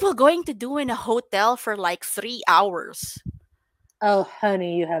are people going to do in a hotel for like 3 hours? Oh,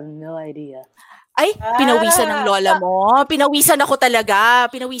 honey, you have no idea. Ay, pinawisan ng lola mo. Pinawisan ako talaga.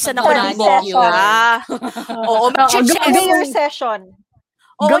 Pinawisan ako ng Pag-nanay bongga. Oo, Prayer session.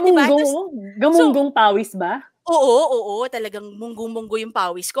 Oo, di ba? Gamunggong pawis ba? Oo, talagang munggo-munggo yung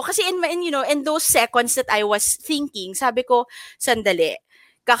pawis ko. Kasi in those seconds that I was thinking, sabi ko, sandali,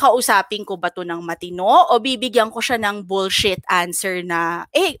 kakausapin ko ba to ng matino o bibigyan ko siya ng bullshit answer na,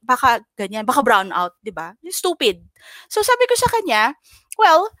 baka ganyan, baka brown out, di ba? Stupid. So sabi ko sa kanya,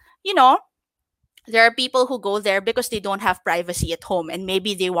 well, there are people who go there because they don't have privacy at home and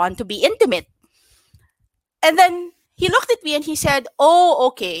maybe they want to be intimate. And then, he looked at me and he said, oh,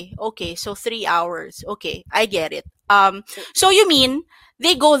 okay, so 3 hours. Okay, I get it. So you mean,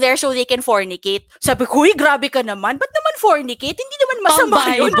 they go there so they can fornicate? Sabi ko, grabe ka naman. Ba't naman fornicate? Hindi naman masama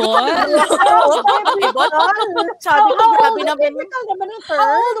yun. Oo, Bible. Sabi ko, grabe naman. How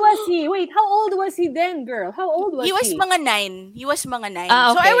old was he? Wait, how old was he then, girl? How old was he? He was mga 9.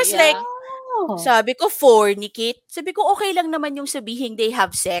 Ah, So I okay, was yeah. like, sabi ko, fornicate. Sabi ko, okay lang naman yung sabihin they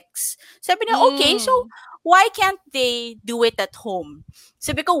have sex. Sabi niya, okay, so why can't they do it at home?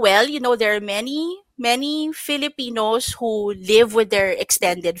 Sabi ko, well, there are many Filipinos who live with their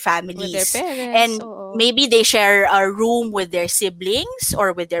extended families. With their parents. And oo. maybe they share a room with their siblings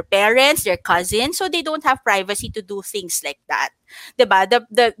or with their parents, their cousins, so they don't have privacy to do things like that. Diba?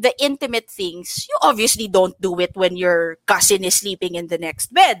 The intimate things, you obviously don't do it when your cousin is sleeping in the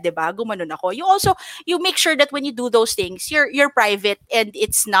next bed, diba? Gumanon ako. You make sure that when you do those things, you're private and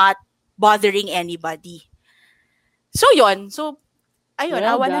it's not bothering anybody. So yon. So ayun,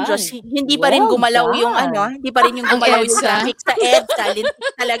 Well awa ng Diyos, done. hindi pa rin Well gumalaw yung done. hindi pa rin yung Ang gumalaw yung EDSA. graphics sa EDSA.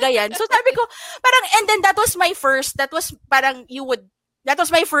 Talaga yan. So sabi ko, parang, and then that was my first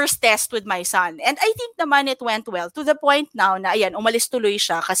test with my son. And I think naman it went well to the point now na, ayan, umalis tuloy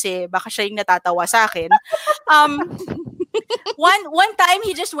siya kasi baka siya yung natatawa sa akin. One time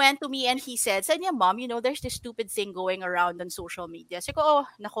he just went to me and he said niya, Mom, there's this stupid thing going around on social media. Sabi ko, oh,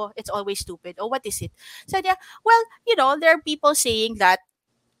 nako, it's always stupid. Oh, what is it? Sabi niya, well, there are people saying that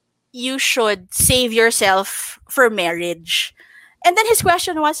you should save yourself for marriage. And then his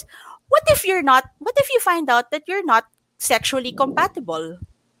question was, what if you find out that you're not sexually compatible?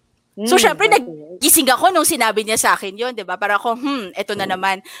 So, syempre, nagising ako nung sinabi niya sa akin yun, di ba? Para ako, eto na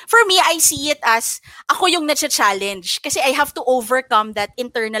naman. For me, I see it as, ako yung na-challenge. Kasi I have to overcome that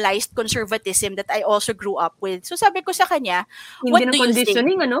internalized conservatism that I also grew up with. So, sabi ko sa kanya, what do you think?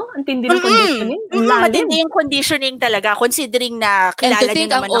 Conditioning, ano? Ang tindi ng conditioning. Ang lalim. Matindi yung conditioning talaga, considering na And kilala to niyo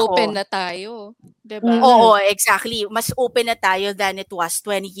think ang naman ako. open na tayo. Diba? Oo, exactly. Mas open na tayo than it was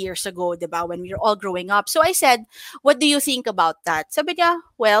 20 years ago, diba? When we were all growing up. So I said, what do you think about that? Sabi niya,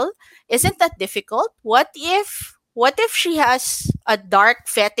 well, isn't that difficult? What if she has a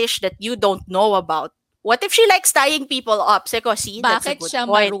dark fetish that you don't know about? What if she likes tying people up? Sabi ko, see, that's a Bakit good siya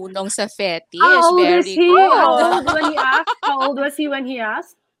point. marunong sa fetish? How old is Very he? good. How old was he when he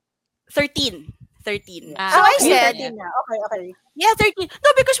asked? 13. So Ah, I okay. said, Okay. yeah, 13. No,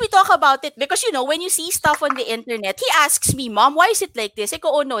 because we talk about it. Because, when you see stuff on the internet, he asks me, Mom, why is it like this? I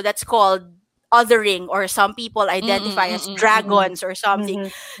go, oh no, that's called othering, or some people identify as dragons or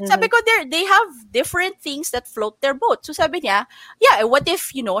something. Sabi ko, they have different things that float their boat. So sabi niya, yeah, what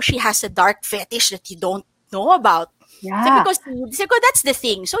if, she has a dark fetish that you don't know about? Yeah. Sabi ko, that's the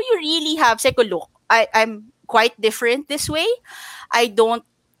thing. So you really have, sabi ko, look, I'm quite different this way.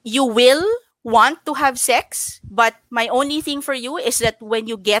 You will want to have sex, but my only thing for you is that when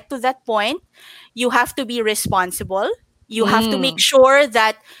you get to that point, you have to be responsible. You have to make sure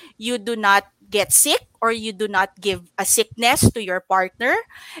that you do not get sick or you do not give a sickness to your partner.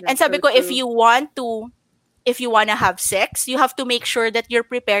 And sabi ko, if you want to have sex, you have to make sure that you're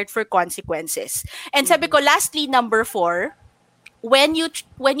prepared for consequences. And sabi ko, lastly, number 4, when you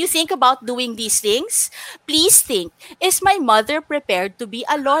think about doing these things, please think, is my mother prepared to be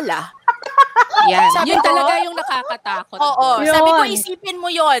a lola? Yan. Sabi Yun ko, talaga yung nakakatakot. Oo. Yun. Sabi ko, isipin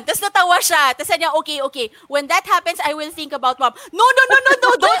mo yon. Tapos natawa siya. Tapos sabi niya, okay. When that happens, I will think about Mom. No.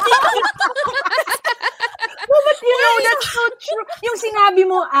 Don't think about But that's so true. Yung sinabi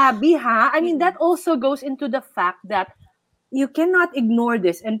mo, Abby, ha? I mean, that also goes into the fact that you cannot ignore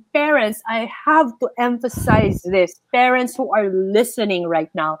this. And parents, I have to emphasize this. Parents who are listening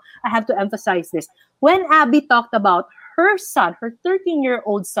right now, I have to emphasize this. When Abby talked about her son, her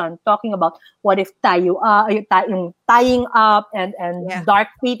 13-year-old son, talking about what if tying up and dark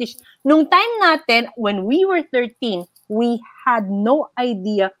fetish. Nung time natin, when we were 13, we had no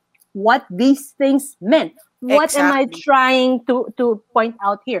idea what these things meant. What am I trying to point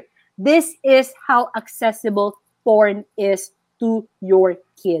out here? This is how accessible porn is to your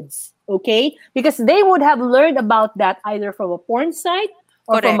kids. Okay? Because they would have learned about that either from a porn site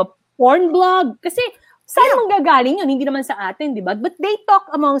or from a porn blog. Kasi saan manggagaling yun? Hindi naman sa atin, di ba? But they talk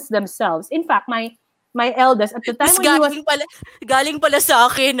amongst themselves. In fact, my eldest, at the time when he was... Galing pala sa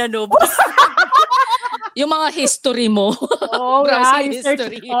akin, ano? Yung mga history mo. Oh, browsing yeah,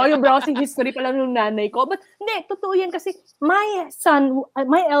 history. Yung browsing history pala ng nanay ko. But hindi, totoo yan kasi my son,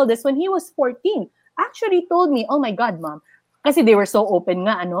 my eldest, when he was 14, actually told me, oh my God, Mom, kasi they were so open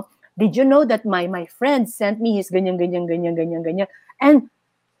nga, ano, did you know that my friend sent me his ganyan. And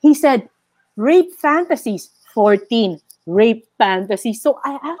he said, rape fantasies, 14, rape fantasies. So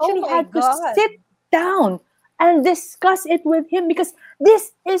I actually had to sit down and discuss it with him because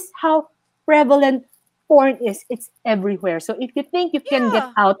this is how prevalent porn is. It's everywhere. So if you think you can get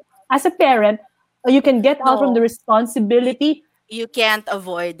out as a parent, or you can get out from the responsibility, you can't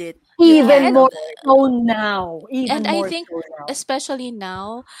avoid it. Even more so now. And I think, especially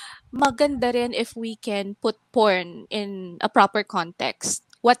now, maganda rin if we can put porn in a proper context.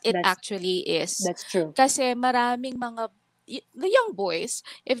 What it actually is. That's true. Kasi maraming the young boys,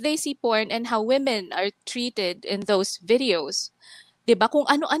 if they see porn and how women are treated in those videos, 'di ba? Kung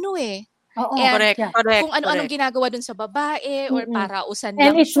ano-ano eh. Correct. Kung ano-anong ginagawa dun sa babae or para usan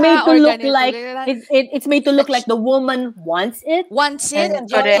and lang it's made to look ganito, like it's made to look like the woman wants it,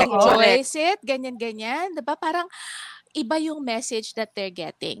 enjoys it, ganyan, 'di ba? Parang iba yung message that they're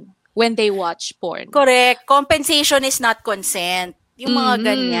getting when they watch porn. Correct. Compensation is not consent. Yung mga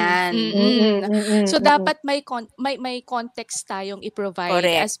ganyan. So dapat may context tayong i-provide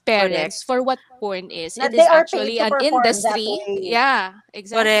Correct, as parents for what porn is. That It they is are actually paid to an perform that industry. way. Yeah,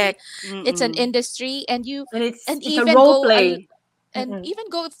 exactly. Correct. It's an industry, and it's even a role play. even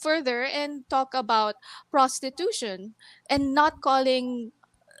go further and talk about prostitution and not calling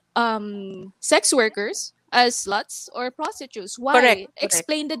sex workers as sluts or prostitutes. Why? Correct.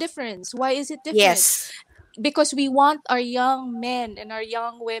 Explain the difference. Why is it different? Yes. Because we want our young men and our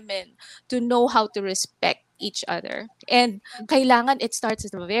young women to know how to respect each other. And kailangan it starts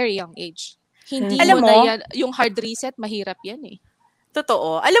at a very young age. Hindi Alam mo na mo, yan, yung hard reset, mahirap yan eh.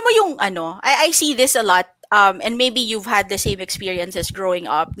 Totoo. Alam mo yung I see this a lot. And maybe you've had the same experiences growing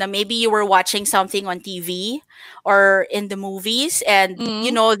up. Na maybe you were watching something on TV or in the movies, and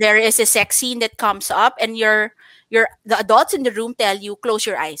there is a sex scene that comes up, and the adults in the room tell you close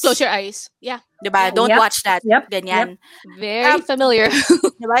your eyes. Close your eyes. Yeah. Diba? Don't watch that. Ganyan. Very familiar.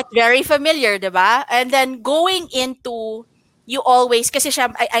 Diba? Very familiar, diba? And then going into you always kasi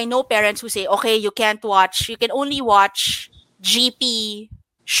I know parents who say, okay, you can only watch GP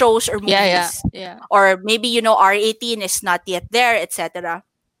shows or movies. Yeah. Or maybe R18 is not yet there, etc.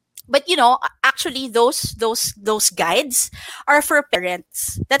 But actually those guides are for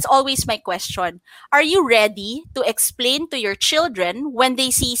parents. That's always my question. Are you ready to explain to your children when they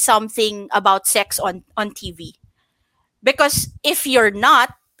see something about sex on TV? Because if you're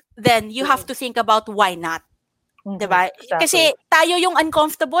not, then you have to think about why not. Diba? Exactly. Kasi tayo yung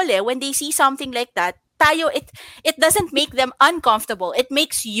uncomfortable when they see something like that. It doesn't make them uncomfortable. It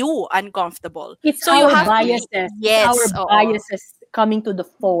makes you uncomfortable. It's so our you have biases. Yes, It's our biases coming to the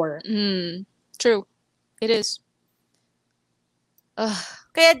fore. True. It is.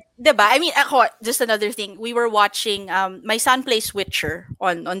 Kaya, diba? I mean, ako, just another thing. We were watching, my son plays Witcher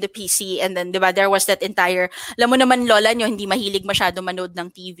on the PC, and then, diba, there was that entire, alam mo naman, lola nyo, hindi mahilig masyado manood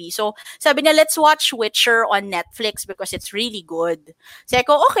ng TV. So, sabi niya, let's watch Witcher on Netflix because it's really good. Sabi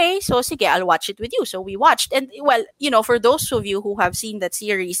ko, okay, so sige, I'll watch it with you. So, we watched. And, well, for those of you who have seen that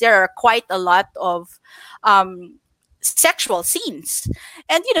series, there are quite a lot of sexual scenes.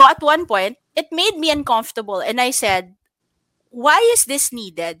 And, at one point, it made me uncomfortable. And I said, why is this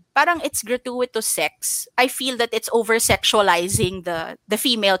needed? Parang it's gratuitous sex. I feel that it's over-sexualizing the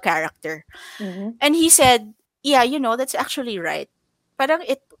female character. And he said, yeah, that's actually right. Parang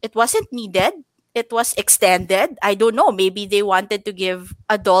it wasn't needed. It was extended. I don't know. Maybe they wanted to give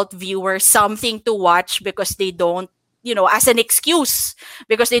adult viewers something to watch because they don't, as an excuse,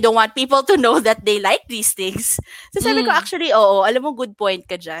 because they don't want people to know that they like these things. So sabi ko, actually, oo, alam mo, good point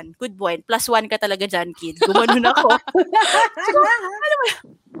ka dyan. Good point. +1 ka talaga dyan, kid. Gumanon ako.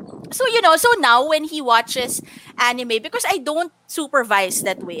 So, so now when he watches anime, because I don't supervise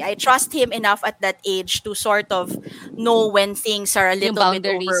that way, I trust him enough at that age to sort of know when things are a little bit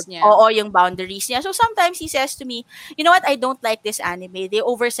over. Niya. Oo, yung boundaries niya. So sometimes he says to me, you know what, I don't like this anime. They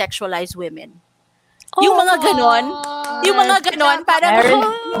over-sexualize women. Yung mga ganon, parang,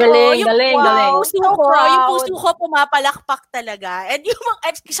 galing. Yung puso ko pumapalakpak talaga. And yung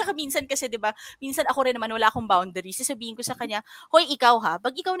minsan kasi, diba, minsan ako rin naman, wala akong boundaries. Sasabihin ko sa kanya, hoy, ikaw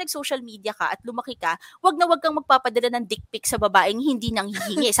pag ikaw nag-social media ka at lumaki ka, wag kang magpapadala ng dick pic sa babaeng hindi nang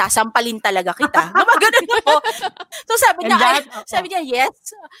hihingi. Sasampalin talaga kita. Gumaganon ako. So sabi niya,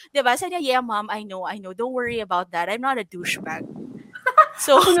 yes. Diba? Sabi niya, yeah, mom, I know. Don't worry about that. I'm not a douchebag.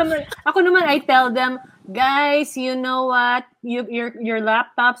 So ako naman, I tell them, guys, you know what? Your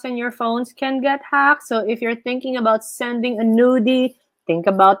laptops and your phones can get hacked. So if you're thinking about sending a nudie, think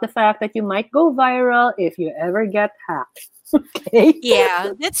about the fact that you might go viral if you ever get hacked. Okay?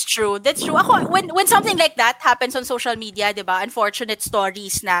 Yeah, that's true. Ako, when something like that happens on social media, diba? Unfortunate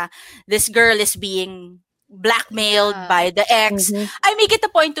stories na this girl is being blackmailed by the ex. I make it a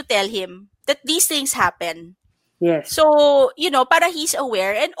point to tell him that these things happen. Yes. So, para he's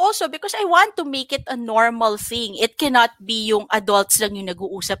aware. And also, because I want to make it a normal thing. It cannot be yung adults lang yung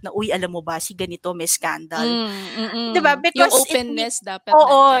nag-uusap na, uy, alam mo ba, si ganito may scandal. Diba? Because yung openness dapat.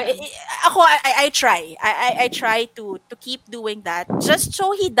 Oo. Ako, I try. I try to keep doing that. Just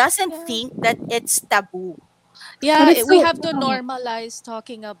so he doesn't think that it's taboo. Yeah, we have to normalize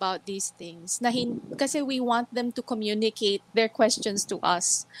talking about these things. Kasi we want them to communicate their questions to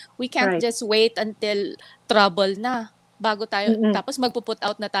us. We can't just wait until trouble na bago tayo, tapos magpo-put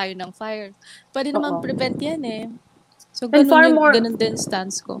out na tayo ng fire. Pwede naman prevent yan eh. So, ganun din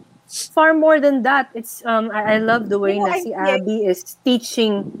stance ko. Far more than that, it's I love the way na si Abby is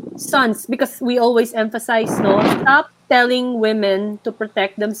teaching sons, because we always emphasize, stop telling women to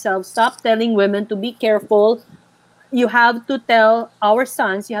protect themselves, stop telling women to be careful. You have to tell our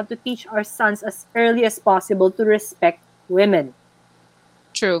sons, you have to teach our sons as early as possible to respect women.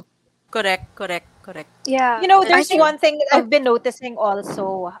 True. Correct. Yeah. You know, I there's think one thing that I've been noticing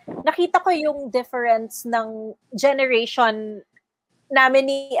also. Nakita ko yung difference ng generation namin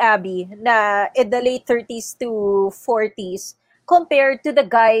ni Abby na in the late 30s to 40s compared to the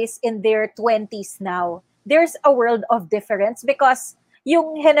guys in their 20s now. There's a world of difference because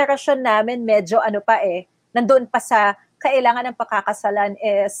yung henerasyon namin medyo ano pa nandun pa sa kailangan ng pakakasalan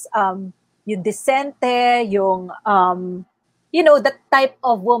is yung decente, yung you know, the type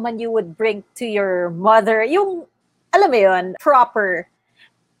of woman you would bring to your mother, yung alam mo yun, proper.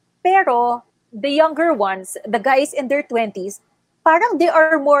 Pero the younger ones, the guys in their 20s, parang they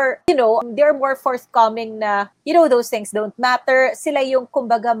are more, you know, they're more forthcoming na, you know, those things don't matter. Sila yung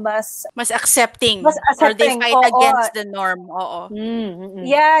kumbaga Mas accepting. mas Or they accepting. fight Oo. against the norm. Oo.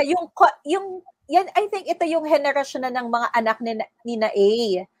 Yeah, yung yan, I think ito yung henerasyon na ng mga anak ni na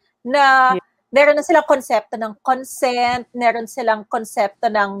A na meron na silang konsepto ng consent, meron silang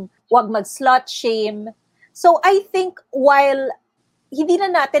konsepto ng wag mag-slut shame. So I think while hindi na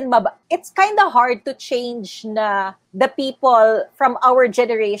natin it's kind of hard to change na the people from our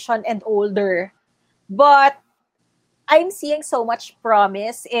generation and older. But I'm seeing so much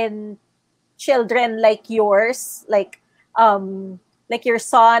promise in children like yours, like your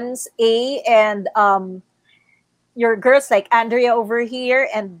sons A and your girls like Andrea over here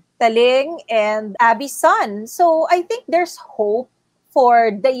and Taling and Abby's son. So I think there's hope for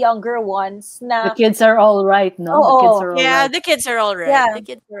the younger ones na The kids are all right, no? Oo. The kids are all Yeah, right. the kids are all right. Yeah. The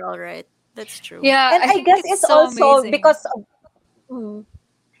kids are all right. That's true. Yeah. and I think guess it's so also amazing. because of,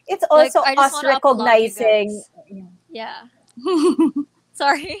 it's also I just us wanna applaud you recognizing. guys. Yeah.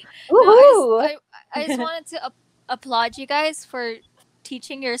 Sorry. Woohoo! I just wanted to applaud you guys for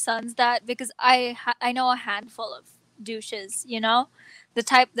teaching your sons that, because I know a handful of douches, you know, the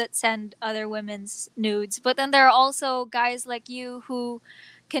type that send other women's nudes. But then there are also guys like you who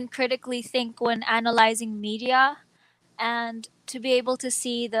can critically think when analyzing media, and to be able to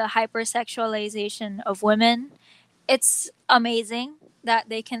see the hypersexualization of women. It's amazing that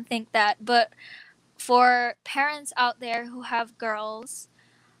they can think that. But for parents out there who have girls,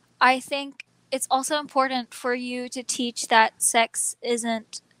 I think it's also important for you to teach that sex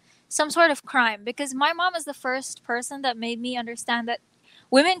isn't some sort of crime, because my mom is the first person that made me understand that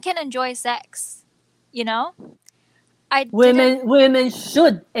women can enjoy sex, you know? I didn't Women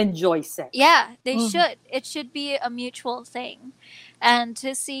should enjoy sex. Yeah, they should. It should be a mutual thing. And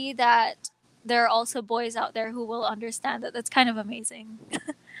to see that there are also boys out there who will understand that, that's kind of amazing.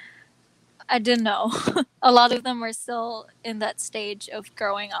 I didn't know. A lot of them are still in that stage of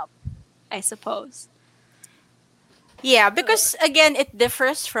growing up, I suppose. Yeah, because again, it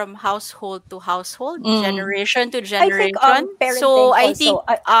differs from household to household, generation to I generation. think parenting So I also, think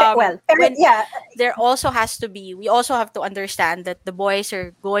when there also has to be, we also have to understand that the boys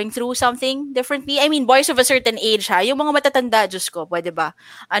are going through something differently. I mean, boys of a certain age, ha, yung mga matatanda, Diyos ko, pwede ba?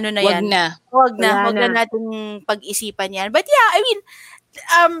 Ano na Wag yan? na. Wag Wala na na. natin pag-isipan yan. But yeah, I mean,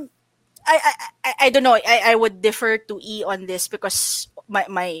 I don't know. I would defer to E on this because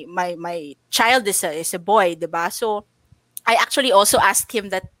my child is a boy, diba? So I actually also asked him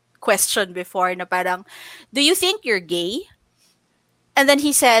that question before na parang, do you think you're gay? And then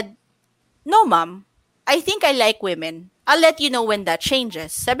he said, no, mom. I think I like women. I'll let you know when that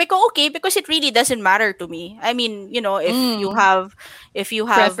changes. Sabi ko, okay, because it really doesn't matter to me. I mean, you know, if you have a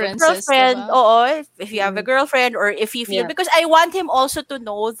Preferences, girlfriend, diba? oo, if you have a girlfriend, or if you feel, Yeah. because I want him also to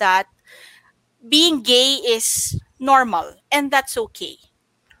know that being gay is normal and that's okay.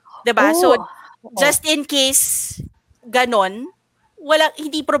 Diba? So, just in case ganon,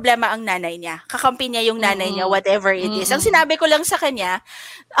 hindi problema ang nanay niya. Kakampi niya yung nanay niya, whatever it is. Ang sinabi ko lang sa kanya,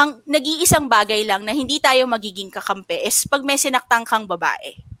 ang nag-iisang bagay lang na hindi tayo magiging kakampi is pag may sinaktang kang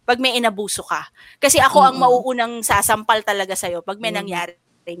babae, pag may inabuso ka. Kasi ako ang mauunang sasampal talaga sa'yo pag may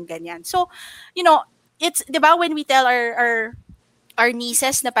nangyaring ganyan. So, you know, it's, di ba, when we tell our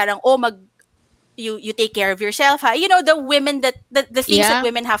nieces na parang, you take care of yourself, ha? You know, the women the things that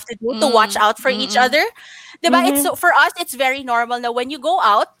women have to do to watch out for each other. Diba? It's so, for us, it's very normal na when you go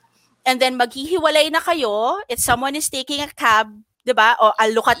out and then maghihiwalay na kayo, if someone is taking a cab, diba? O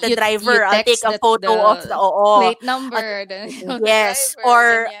I'll look at the driver, I'll take a photo of the plate number. Yes.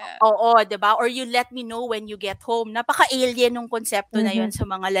 Or, diba? Or you let me know when you get home. Napaka-alien ng konsepto na yun sa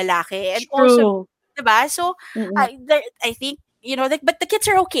mga lalaki. And also, diba? So, I think, you know, but the kids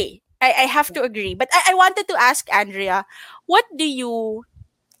are okay. I have to agree. But I wanted to ask Andrea, how do you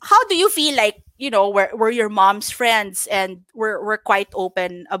feel like, you know, we're your mom's friends and we're quite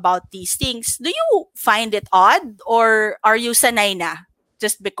open about these things. Do you find it odd or are you sanay na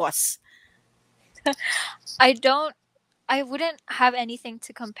just because? I don't I wouldn't have anything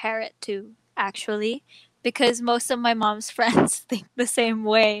to compare it to, actually, because most of my mom's friends think the same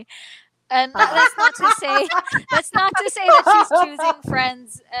way. And that's not to say that she's choosing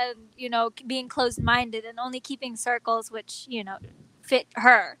friends and, being closed-minded and only keeping circles which, fit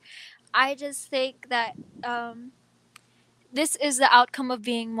her. I just think that this is the outcome of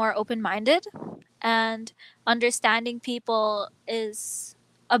being more open-minded, and understanding people is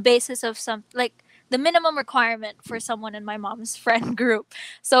a basis of some, like, the minimum requirement for someone in my mom's friend group.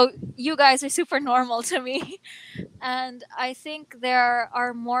 So you guys are super normal to me. And I think there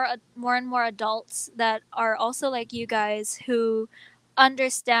are more and more adults that are also like you guys, who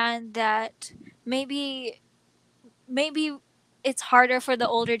understand that maybe it's harder for the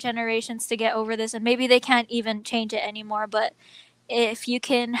older generations to get over this, and maybe they can't even change it anymore. But if you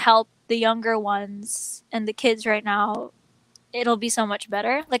can help the younger ones and the kids right now, it'll be so much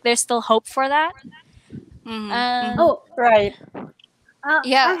better. Like, there's still hope for that. Mhm, And Oh, Right.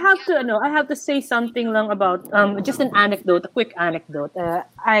 I have to say something lang about just an anecdote, a quick anecdote.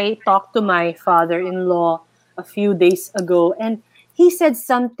 I talked to my father-in-law a few days ago, and he said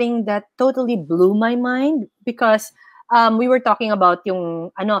something that totally blew my mind because we were talking about yung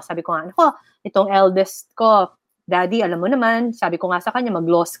sabi ko nga, itong eldest ko, Daddy, alam mo naman, sabi ko nga sa kanya,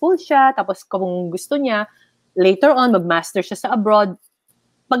 mag-law school siya, tapos kung gusto niya, later on, mag-master siya sa abroad,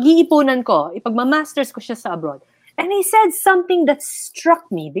 pag-iipunan ko, ipagma-masters ko siya sa abroad. And he said something that struck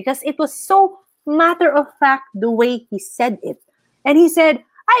me because it was so matter of fact the way he said it. And he said,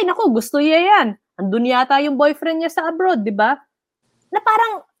 ay naku, gusto niya yan. Andun yata yung boyfriend niya sa abroad, di ba? Na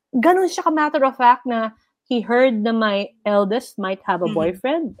parang ganun siya ka matter of fact na he heard na my eldest might have a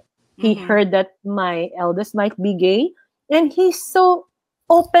boyfriend. He heard that my eldest might be gay. And he's so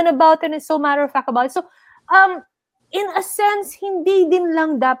open about it and so matter of fact about it. So, in a sense, hindi din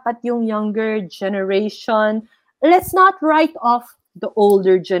lang dapat yung younger generation. Let's not write off the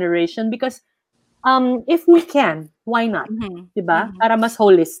older generation because if we can, why not? Diba? Para mas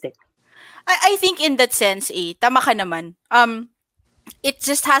holistic. I think in that sense, tama ka naman. It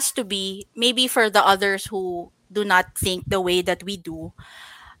just has to be, maybe for the others who do not think the way that we do,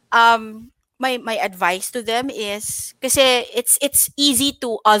 my advice to them is, kasi it's easy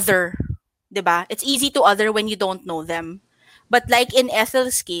to other, 'di ba? It's easy to other when you don't know them. But like in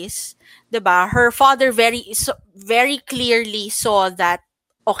Ethel's case, 'di ba? Her father very clearly saw that,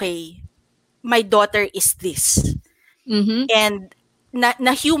 okay, my daughter is this. Mhm. And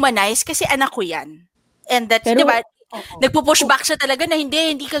na-humanize kasi anak ko 'yan. And that's, Pero, 'di ba? Nagpo-push back siya talaga na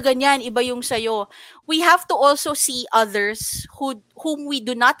hindi ka ganyan, iba yung sayo. We have to also see others whom we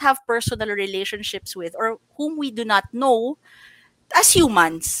do not have personal relationships with or whom we do not know as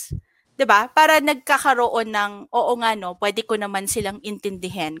humans. 'Di ba? Para nagkakaroon ng, oo nga no, pwede ko naman silang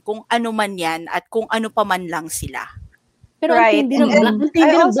intindihin kung ano man yan at kung ano pa man lang sila. pero Right. ang tindi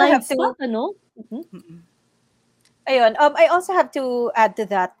I ng also blind have to- spot, ano? Ayun, I also have to add to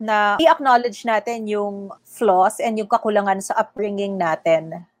that na i-acknowledge natin yung flaws and yung kakulangan sa upbringing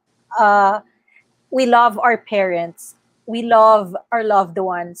natin. We love our parents. We love our loved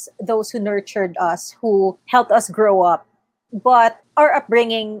ones, those who nurtured us, who helped us grow up. But our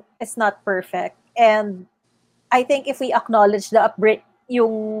upbringing is not perfect. And I think if we acknowledge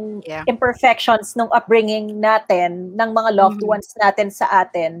yung Yeah. imperfections ng upbringing natin, ng mga loved ones natin sa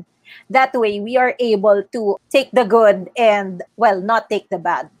atin, that way we are able to take the good and, well, not take the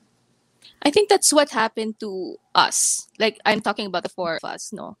bad. I think that's what happened to us. Like, I'm talking about the four of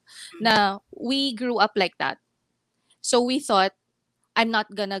us, no? Na we grew up like that. So we thought, I'm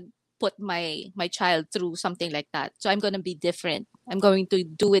not gonna put my child through something like that. So I'm gonna be different. I'm going to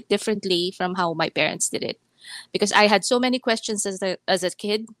do it differently from how my parents did it. Because I had so many questions as a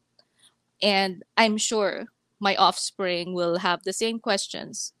kid. And I'm sure my offspring will have the same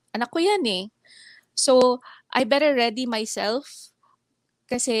questions. Anak ko yan eh. So I better ready myself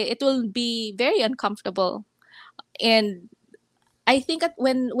kasi it will be very uncomfortable. And I think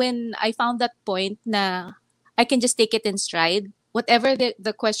when I found that point na I can just take it in stride, whatever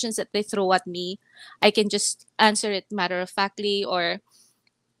the questions that they throw at me, I can just answer it matter-of-factly or,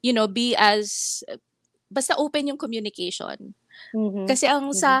 be as, basta open yung communication. Kasi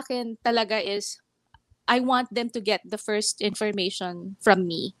ang sa akin talaga is, I want them to get the first information from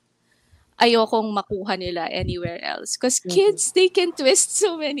me. Ayokong makuha nila anywhere else. Because kids, they can twist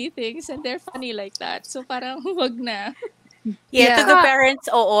so many things and they're funny like that. So parang wag na. Yeah, to Yeah. the parents,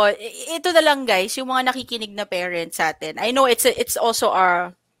 oo. Ito na lang guys, yung mga nakikinig na parents sa atin. I know it's also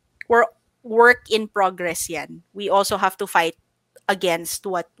our work in progress yan. We also have to fight against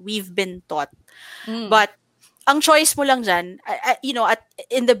what we've been taught. But ang choice mo lang dyan,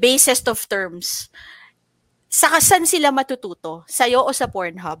 in the basest of terms, saan sila matututo? Sa'yo o sa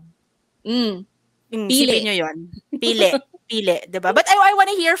Pornhub? Mm. Pili. Isipin nyo yun. Pili, diba? But I want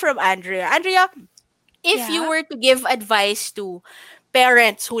to hear from Andrea. Andrea, if you were to give advice to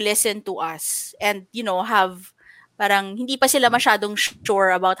parents who listen to us and, have parang hindi pa sila masyadong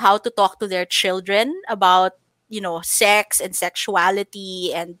sure about how to talk to their children about, sex and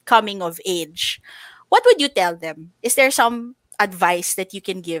sexuality and coming of age, what would you tell them? Is there some advice that you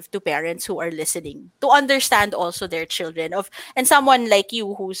can give to parents who are listening to understand also their children and someone like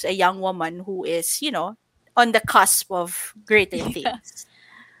you who's a young woman who is, on the cusp of greater things?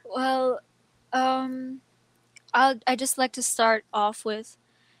 Well, I just like to start off with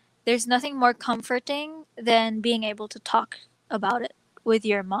there's nothing more comforting than being able to talk about it with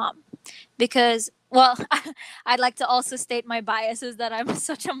your mom. Because, well, I'd like to also state my biases that I'm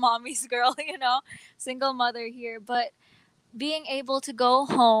such a mommy's girl, single mother here. But being able to go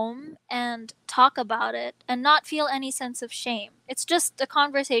home and talk about it and not feel any sense of shame. It's just a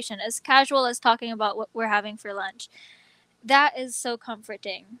conversation, as casual as talking about what we're having for lunch. That is so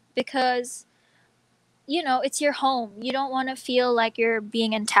comforting because, it's your home. You don't want to feel like you're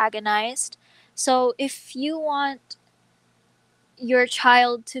being antagonized. So if you want your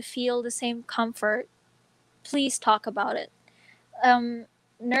child to feel the same comfort, please talk about it.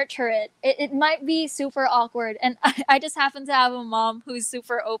 Nurture it. It might be super awkward, and I just happen to have a mom who's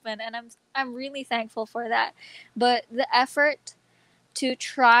super open, and I'm really thankful for that. But the effort to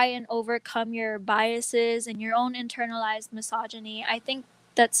try and overcome your biases and your own internalized misogyny, I think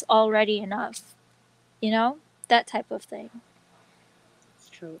that's already enough. That type of thing. It's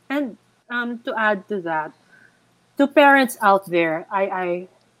true. And to add to that, to parents out there, I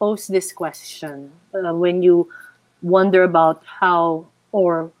pose this question when you wonder about how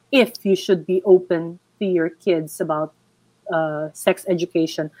or if you should be open to your kids about sex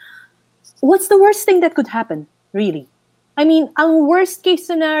education. What's the worst thing that could happen, really? I mean, ang worst case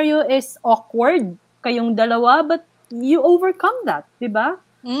scenario is awkward kayong dalawa, but you overcome that, di ba?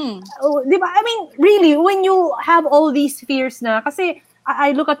 Di ba? I mean, really, when you have all these fears na, kasi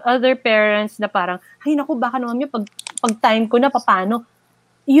I look at other parents na parang, ay naku, baka naman yung pag time ko na, paano?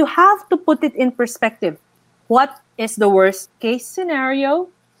 You have to put it in perspective. What is the worst case scenario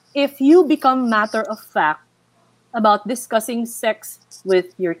if you become matter of fact about discussing sex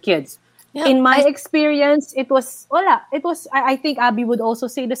with your kids? Yeah, in my experience, it was, I think Abby would also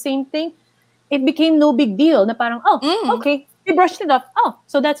say the same thing. It became no big deal. Na parang, okay, we brushed it off. Oh,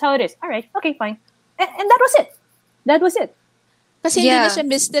 so that's how it is. All right, okay, fine. And that was it. That was it. Kasi hindi na siya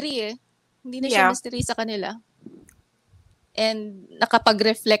mystery eh. Hindi na siya mystery sa kanila. And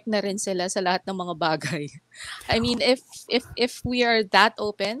nakapag-reflect na rin sila sa lahat ng mga bagay. I mean, if we are that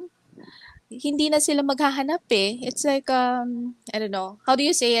open, hindi na sila maghahanap eh. It's like, I don't know, how do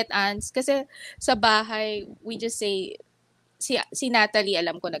you say it, Ans? Kasi sa bahay, we just say, si Natalie,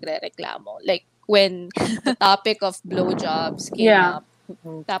 alam ko nagre-reklamo. Like, when the topic of blowjobs came up.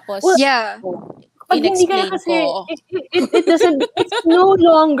 Tapos, pag hindi ka na kasi, it doesn't, it's no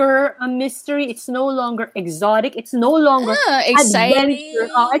longer a mystery, it's no longer exotic, it's no longer exciting.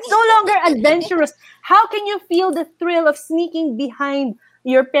 It's no longer adventurous. How can you feel the thrill of sneaking behind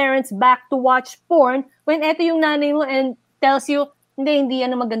your parents' back to watch porn when eto yung nanay mo and tells you, hindi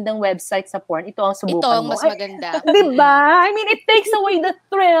yan ang magandang website sa porn. Ito ang subukan mo. Ito ang mas maganda. Diba? I mean, it takes away the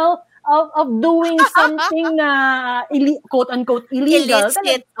thrill of doing something na quote-unquote illegal.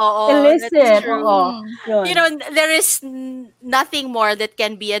 Illicit. Illicit. There is nothing more that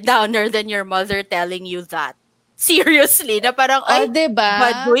can be a downer than your mother telling you that. Seriously, na parang, ay,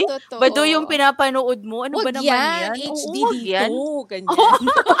 diba? Baduy yung pinapanood mo. Ano ba naman yan? HD yan? Ganyan.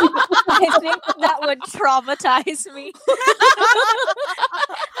 I think that would traumatize me.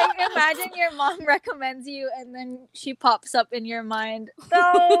 Like, imagine your mom recommends you and then she pops up in your mind.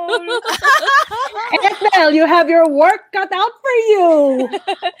 Ethel, you have your work cut out for you.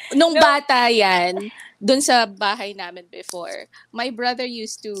 Nung bata yan, dun sa bahay namin before, my brother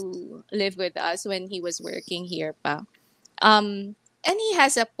used to live with us when he was working here pa. And he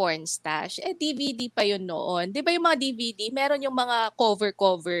has a porn stash. DVD pa yun noon. Di ba yung mga DVD, meron yung mga cover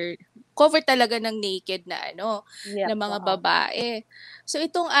talaga ng naked na na mga babae. So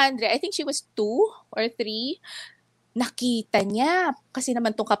itong Andre, I think she was 2 or 3, nakita niya. Kasi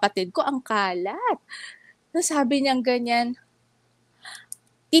naman tong kapatid ko, ang kalat. Nasabi niyang ganyan,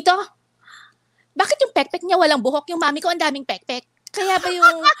 Tito, bakit yung pekpek niya walang buhok? Yung mami ko ang daming pekpek. Kaya ba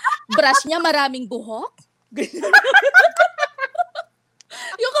yung brush niya maraming buhok?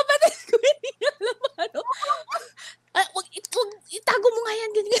 Yung kapatid ko, hindi niya alam wag itago mo nga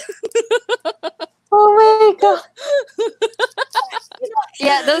yan. Oh my God.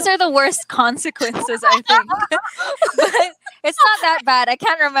 Yeah, those are the worst consequences, I think. But it's not that bad. I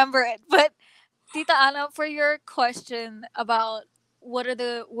can't remember it. But Tita Ana, for your question about what's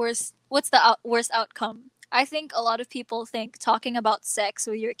the worst outcome? I think a lot of people think talking about sex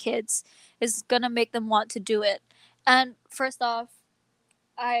with your kids is gonna make them want to do it. And first off,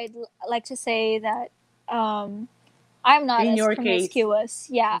 like to say that I'm not In as your case. promiscuous.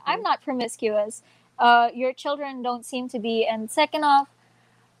 Yeah, Mhm. I'm not promiscuous. Your children don't seem to be. And second off,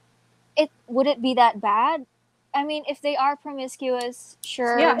 would it be that bad? I mean, if they are promiscuous,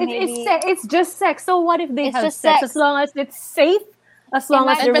 sure, Yeah, maybe. it's just sex. So what if they It's have just sex? sex. As long as it's safe, as long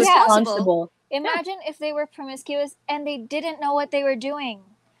as Imagine- they're yeah. responsible. Imagine if they were promiscuous and they didn't know what they were doing.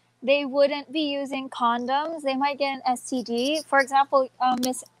 They wouldn't be using condoms. They might get an STD. For example,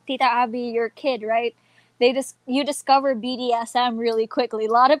 Miss Tita Abby, your kid, right? You discover BDSM really quickly.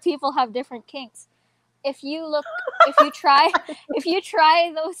 A lot of people have different kinks. If you try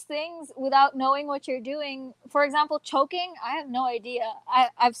those things without knowing what you're doing, for example, choking, I have no idea.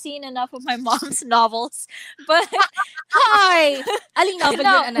 I've seen enough of my mom's novels, but Hi! Aling novel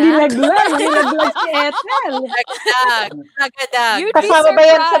No. yun, anak? Nilaglag si Ethel. Nagadag. You'd be Kasama ba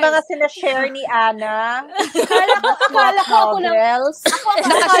yan sa surprised. mga sinashare ni Ana? Akala ko ako lang, Novels?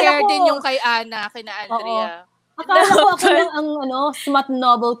 Nakashare Akala ko- din yung kay Ana, kina Andrea. akala ko ako lang ang smut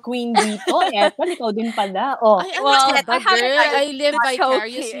novel queen dito. Ethel, ikaw din pala. Oh. Ay, ano Well, ba, I haven't girl? had I live the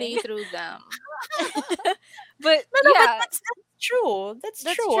vicariously choking. through them. But No, yeah, but that's true. That's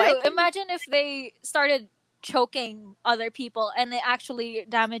that's true. true. Imagine if they started choking other people and it actually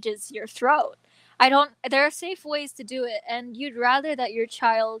damages your throat. There are safe ways to do it, and you'd rather that your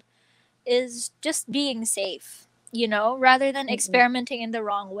child is just being safe, rather than experimenting in the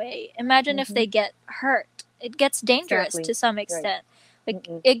wrong way. Imagine if they get hurt. It gets dangerous Exactly. to some extent. Like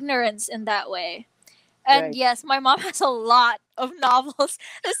Mm-mm. ignorance in that way. And Right. yes, my mom has a lot of novels.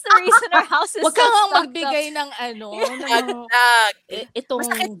 That's the reason our house is Huwag so ka nga stocked magbigay up. ng Nagdag. itong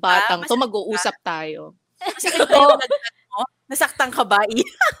Masakit ba? batang to, Masakit mag-uusap tayo. Masakit ba yung nagdag mo? Nasaktan ka ba?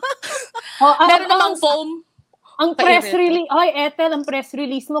 Oh, Meron namang foam. ang Pairito. press release, Ethel, ang press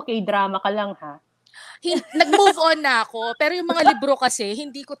release mo, kay drama ka lang, ha? Nag-move on na ako. Pero yung mga libro kasi,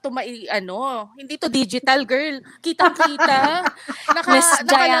 hindi ko to hindi to digital, girl. Kitang-kita. Miss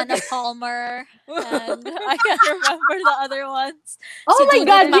Diana nakalagay. Palmer, and I can't remember the other ones. Oh Si my Judith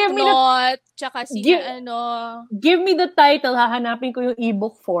God, give me the McNaught, tsaka si Give- Give title, hahanapin ko yung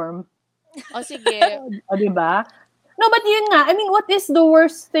ebook form. O sige. O, diba? No, but yun nga, I mean, what is the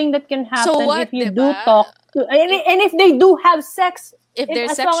worst thing that can happen So what, if you diba? do talk to, and if they do have sex, If they're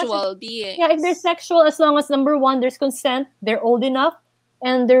as long as sexual beings. yeah, if they're sexual, as long as number one, there's consent, they're old enough,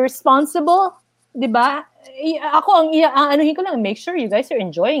 and they're responsible, di ba? Ako, anuhin ko lang, make sure you guys are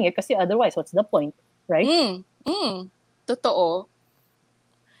enjoying it kasi otherwise, what's the point? Right? Totoo.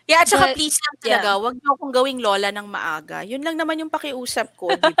 Yeah, at saka But, please lang talaga, wag niyo akong gawing lola ng maaga. Yun lang naman yung pakiusap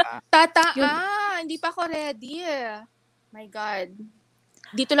ko, di ba? Hindi pa ako ready. My God.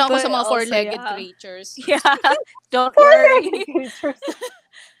 Dito lang ako But sa mga also, four-legged yeah. creatures. Yeah, don't worry.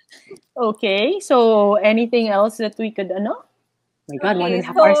 Okay, so anything else that we could, My God, Okay,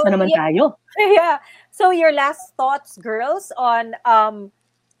 1.5 hours na naman yeah. tayo. Yeah. So your last thoughts, girls, on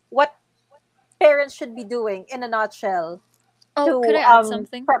what parents should be doing in a nutshell Oh, to could I add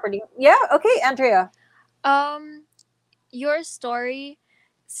something? properly. Yeah. Okay, Andrea. Your story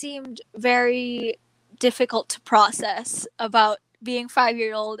seemed very difficult to process about being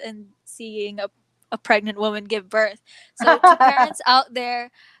 5-year-old and seeing a pregnant woman give birth. So to parents out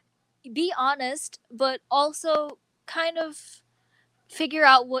there, be honest, but also kind of figure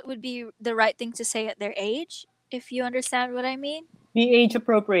out what would be the right thing to say at their age, if you understand what I mean. Be age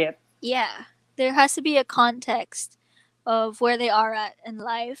appropriate. Yeah, there has to be a context of where they are at in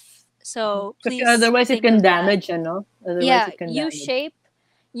life. So Kasi please, otherwise it think can of that. damage, Otherwise Yeah, it can you damage.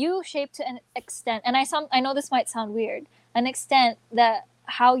 shape to an extent, and I know this might sound weird, an extent that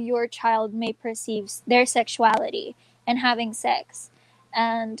how your child may perceive their sexuality and having sex.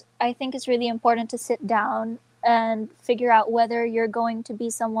 And I think it's really important to sit down and figure out whether you're going to be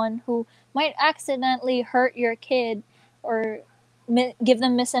someone who might accidentally hurt your kid or give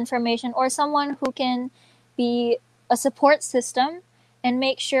them misinformation, or someone who can be a support system and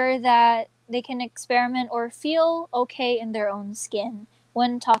make sure that they can experiment or feel okay in their own skin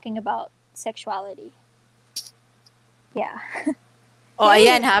when talking about sexuality. Yeah. O,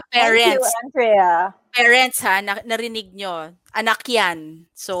 ayan ha, Thank you, parents. Andrea. Parents ha, narinig nyo. Anak yan.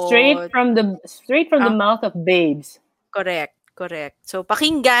 So, Straight from the mouth of babes. correct. So,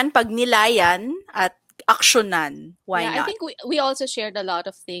 pakinggan, pag nilayan, at aksyonan. Why I not? think we also shared a lot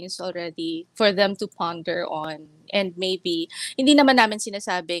of things already for them to ponder on And maybe, hindi naman namin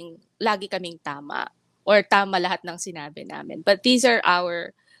sinasabing lagi kaming tama or tama lahat ng sinabi namin. But these are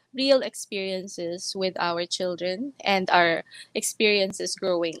our real experiences with our children and our experiences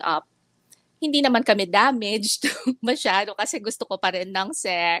growing up. Hindi naman kami damaged masyado kasi gusto ko pa rin ng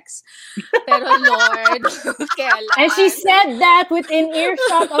sex. Pero Lord, kailan? And she said that within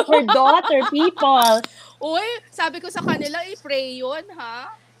earshot of her daughter, people. Uy, sabi ko sa kanila, i-pray yun,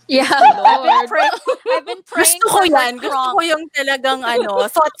 ha? Yeah, Lord. I've been praying Gusto ko for yan. her Gusto ko yung talagang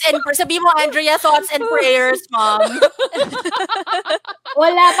thoughts and sabi mo, Andrea, thoughts and prayers, mom.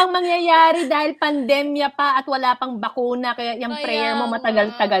 Wala pang mangyayari dahil pandemya pa at wala pang bakuna. Kaya yung Kaya prayer mo nga.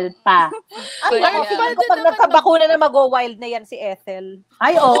 matagal-tagal pa. Ay, Kaya- ako feeling ko pag nagkabakuna na mag-wild na yan si Ethel.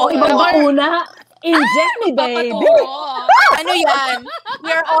 Ay, oo, ibang bakuna. Inject me, baby. Papaturo. Ano yan? We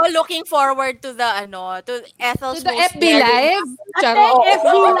are all looking forward to the to Ethel's To the most FB very- Live. Ay, Charot.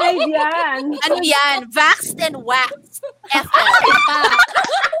 FB Live yan. Ano yan? Vaxxed and waxed. Ethel.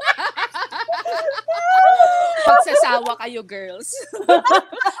 Pagsasawa kayo, girls.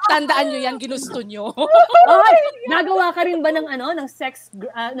 Tandaan nyo yan, ginusto nyo. Ay, nagawa ka rin ba ng ng sex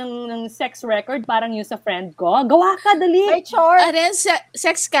ng sex record parang yung sa friend ko? Gawa ka dali. May chart. Ano yan,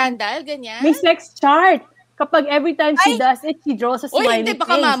 sex scandal, ganyan? May sex chart. Kapag every time she does it, she draws a Uy, smiley hindi,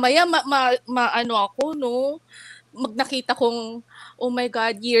 baka face. mamaya, ano ako, no? Nakita kong, oh my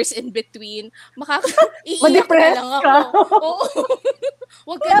God, years in between. Iiyak Ma-depress na lang ka. ako. Oo.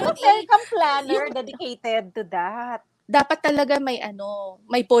 Huwag ka Dapat meron kang planner dedicated to that. Dapat talaga may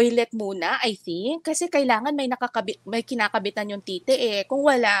boylet muna, I think. Kasi kailangan may kinakabitan yung titi eh. Kung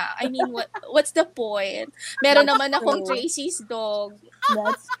wala, I mean, what's the point? Meron naman akong Tracy's dog.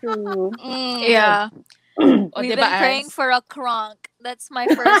 That's true. Yeah. O, We've diba, been praying Ans? for a crunk. That's my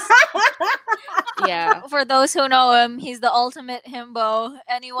first. Yeah. For those who know him, he's the ultimate himbo.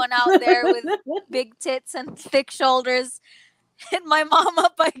 Anyone out there with big tits and thick shoulders, hit my mom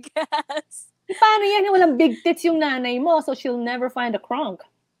up, I guess. Paano yan? Walang big tits yung nanay mo, so she'll never find a crunk.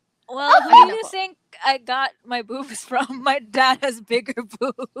 Well, who do you think I got my boobs from? My dad has bigger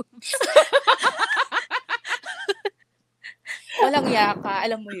boobs. Walang yaka,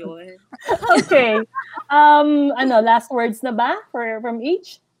 alam mo yun. Okay. Last words na ba from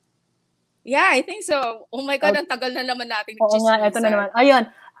each? Yeah, I think so. Oh my God, ang tagal na naman natin. Oo nga, eto na naman. Ayun.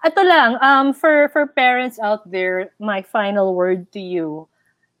 Ito lang, for parents out there, my final word to you.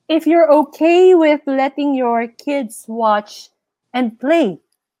 If you're okay with letting your kids watch and play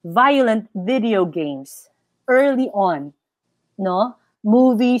violent video games early on, no?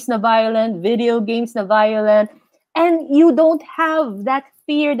 Movies na violent, video games na violent, and you don't have that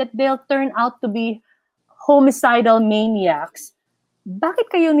fear that they'll turn out to be homicidal maniacs, bakit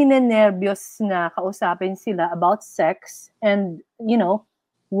kayo ninenervyos na kausapin sila about sex and,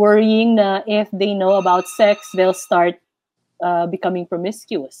 worrying na if they know about sex, they'll start becoming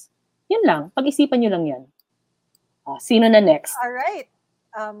promiscuous? Yun lang. Pag-isipan nyo lang yan. Sino na next? All right.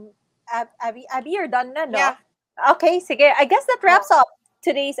 Abby, you're done na, no? Yeah. Okay, sige. I guess that wraps up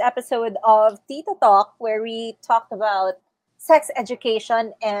today's episode of Tita Talk, where we talked about sex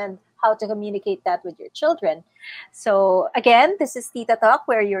education and how to communicate that with your children. So again, this is Tita Talk,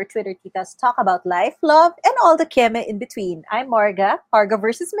 where your Twitter titas talk about life, love, and all the keme in between. I'm Marga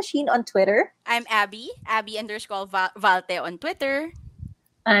versus Machine on Twitter. I'm Abby _Valte on Twitter.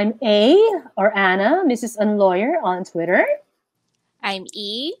 I'm A or Anna, Mrs. Unlawyer on Twitter. I'm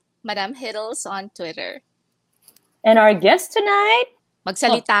E, Madam Hiddles on Twitter. And our guest tonight,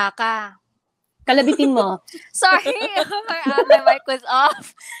 Magsalita ka. kalabitin mo. Sorry, my mic was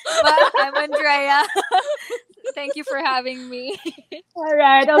off. But I'm Andrea. Thank you for having me. All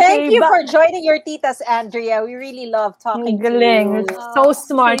right. Okay. Thank you for joining your titas, Andrea. We really love talking to Galing. you. So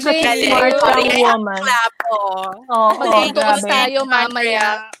smart. Such a Galing. smart young woman. Clap po. Mag-goals grabe. tayo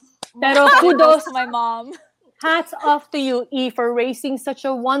mamaya. Pero kudos, to my mom. hats off to you, E, for raising such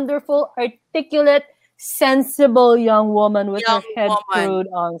a wonderful, articulate, sensible young woman with Young her head woman. screwed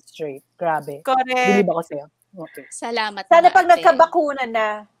on straight. Grabe. Correct. Bilib ako sa'yo. Okay. Salamat. Sana mga pag ate. nagkabakuna na,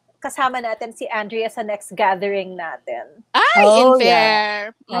 kasama natin si Andrea sa next gathering natin. Ay, Oh, unfair.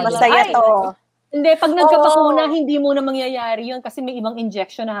 yeah. Masaya Ay. to. Hindi, pag nagkabakuna, hindi muna mangyayari yun kasi may ibang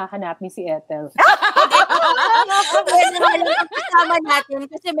injection na hahanapin si Ethel. Yan naman lang ang kasama natin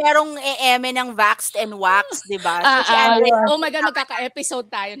kasi merong eme ng Vaxxed and Waxed, di ba? So, si Andrea, Oh my God, magkaka-episode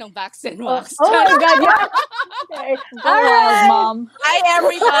tayo ng Wax and Wax. Oh my God, yeah. Okay. Go wild, mom. hi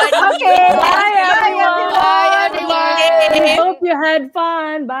everybody! Okay. Bye, everyone. Bye, everyone. I hope you had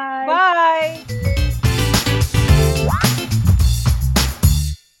fun. Bye. Bye!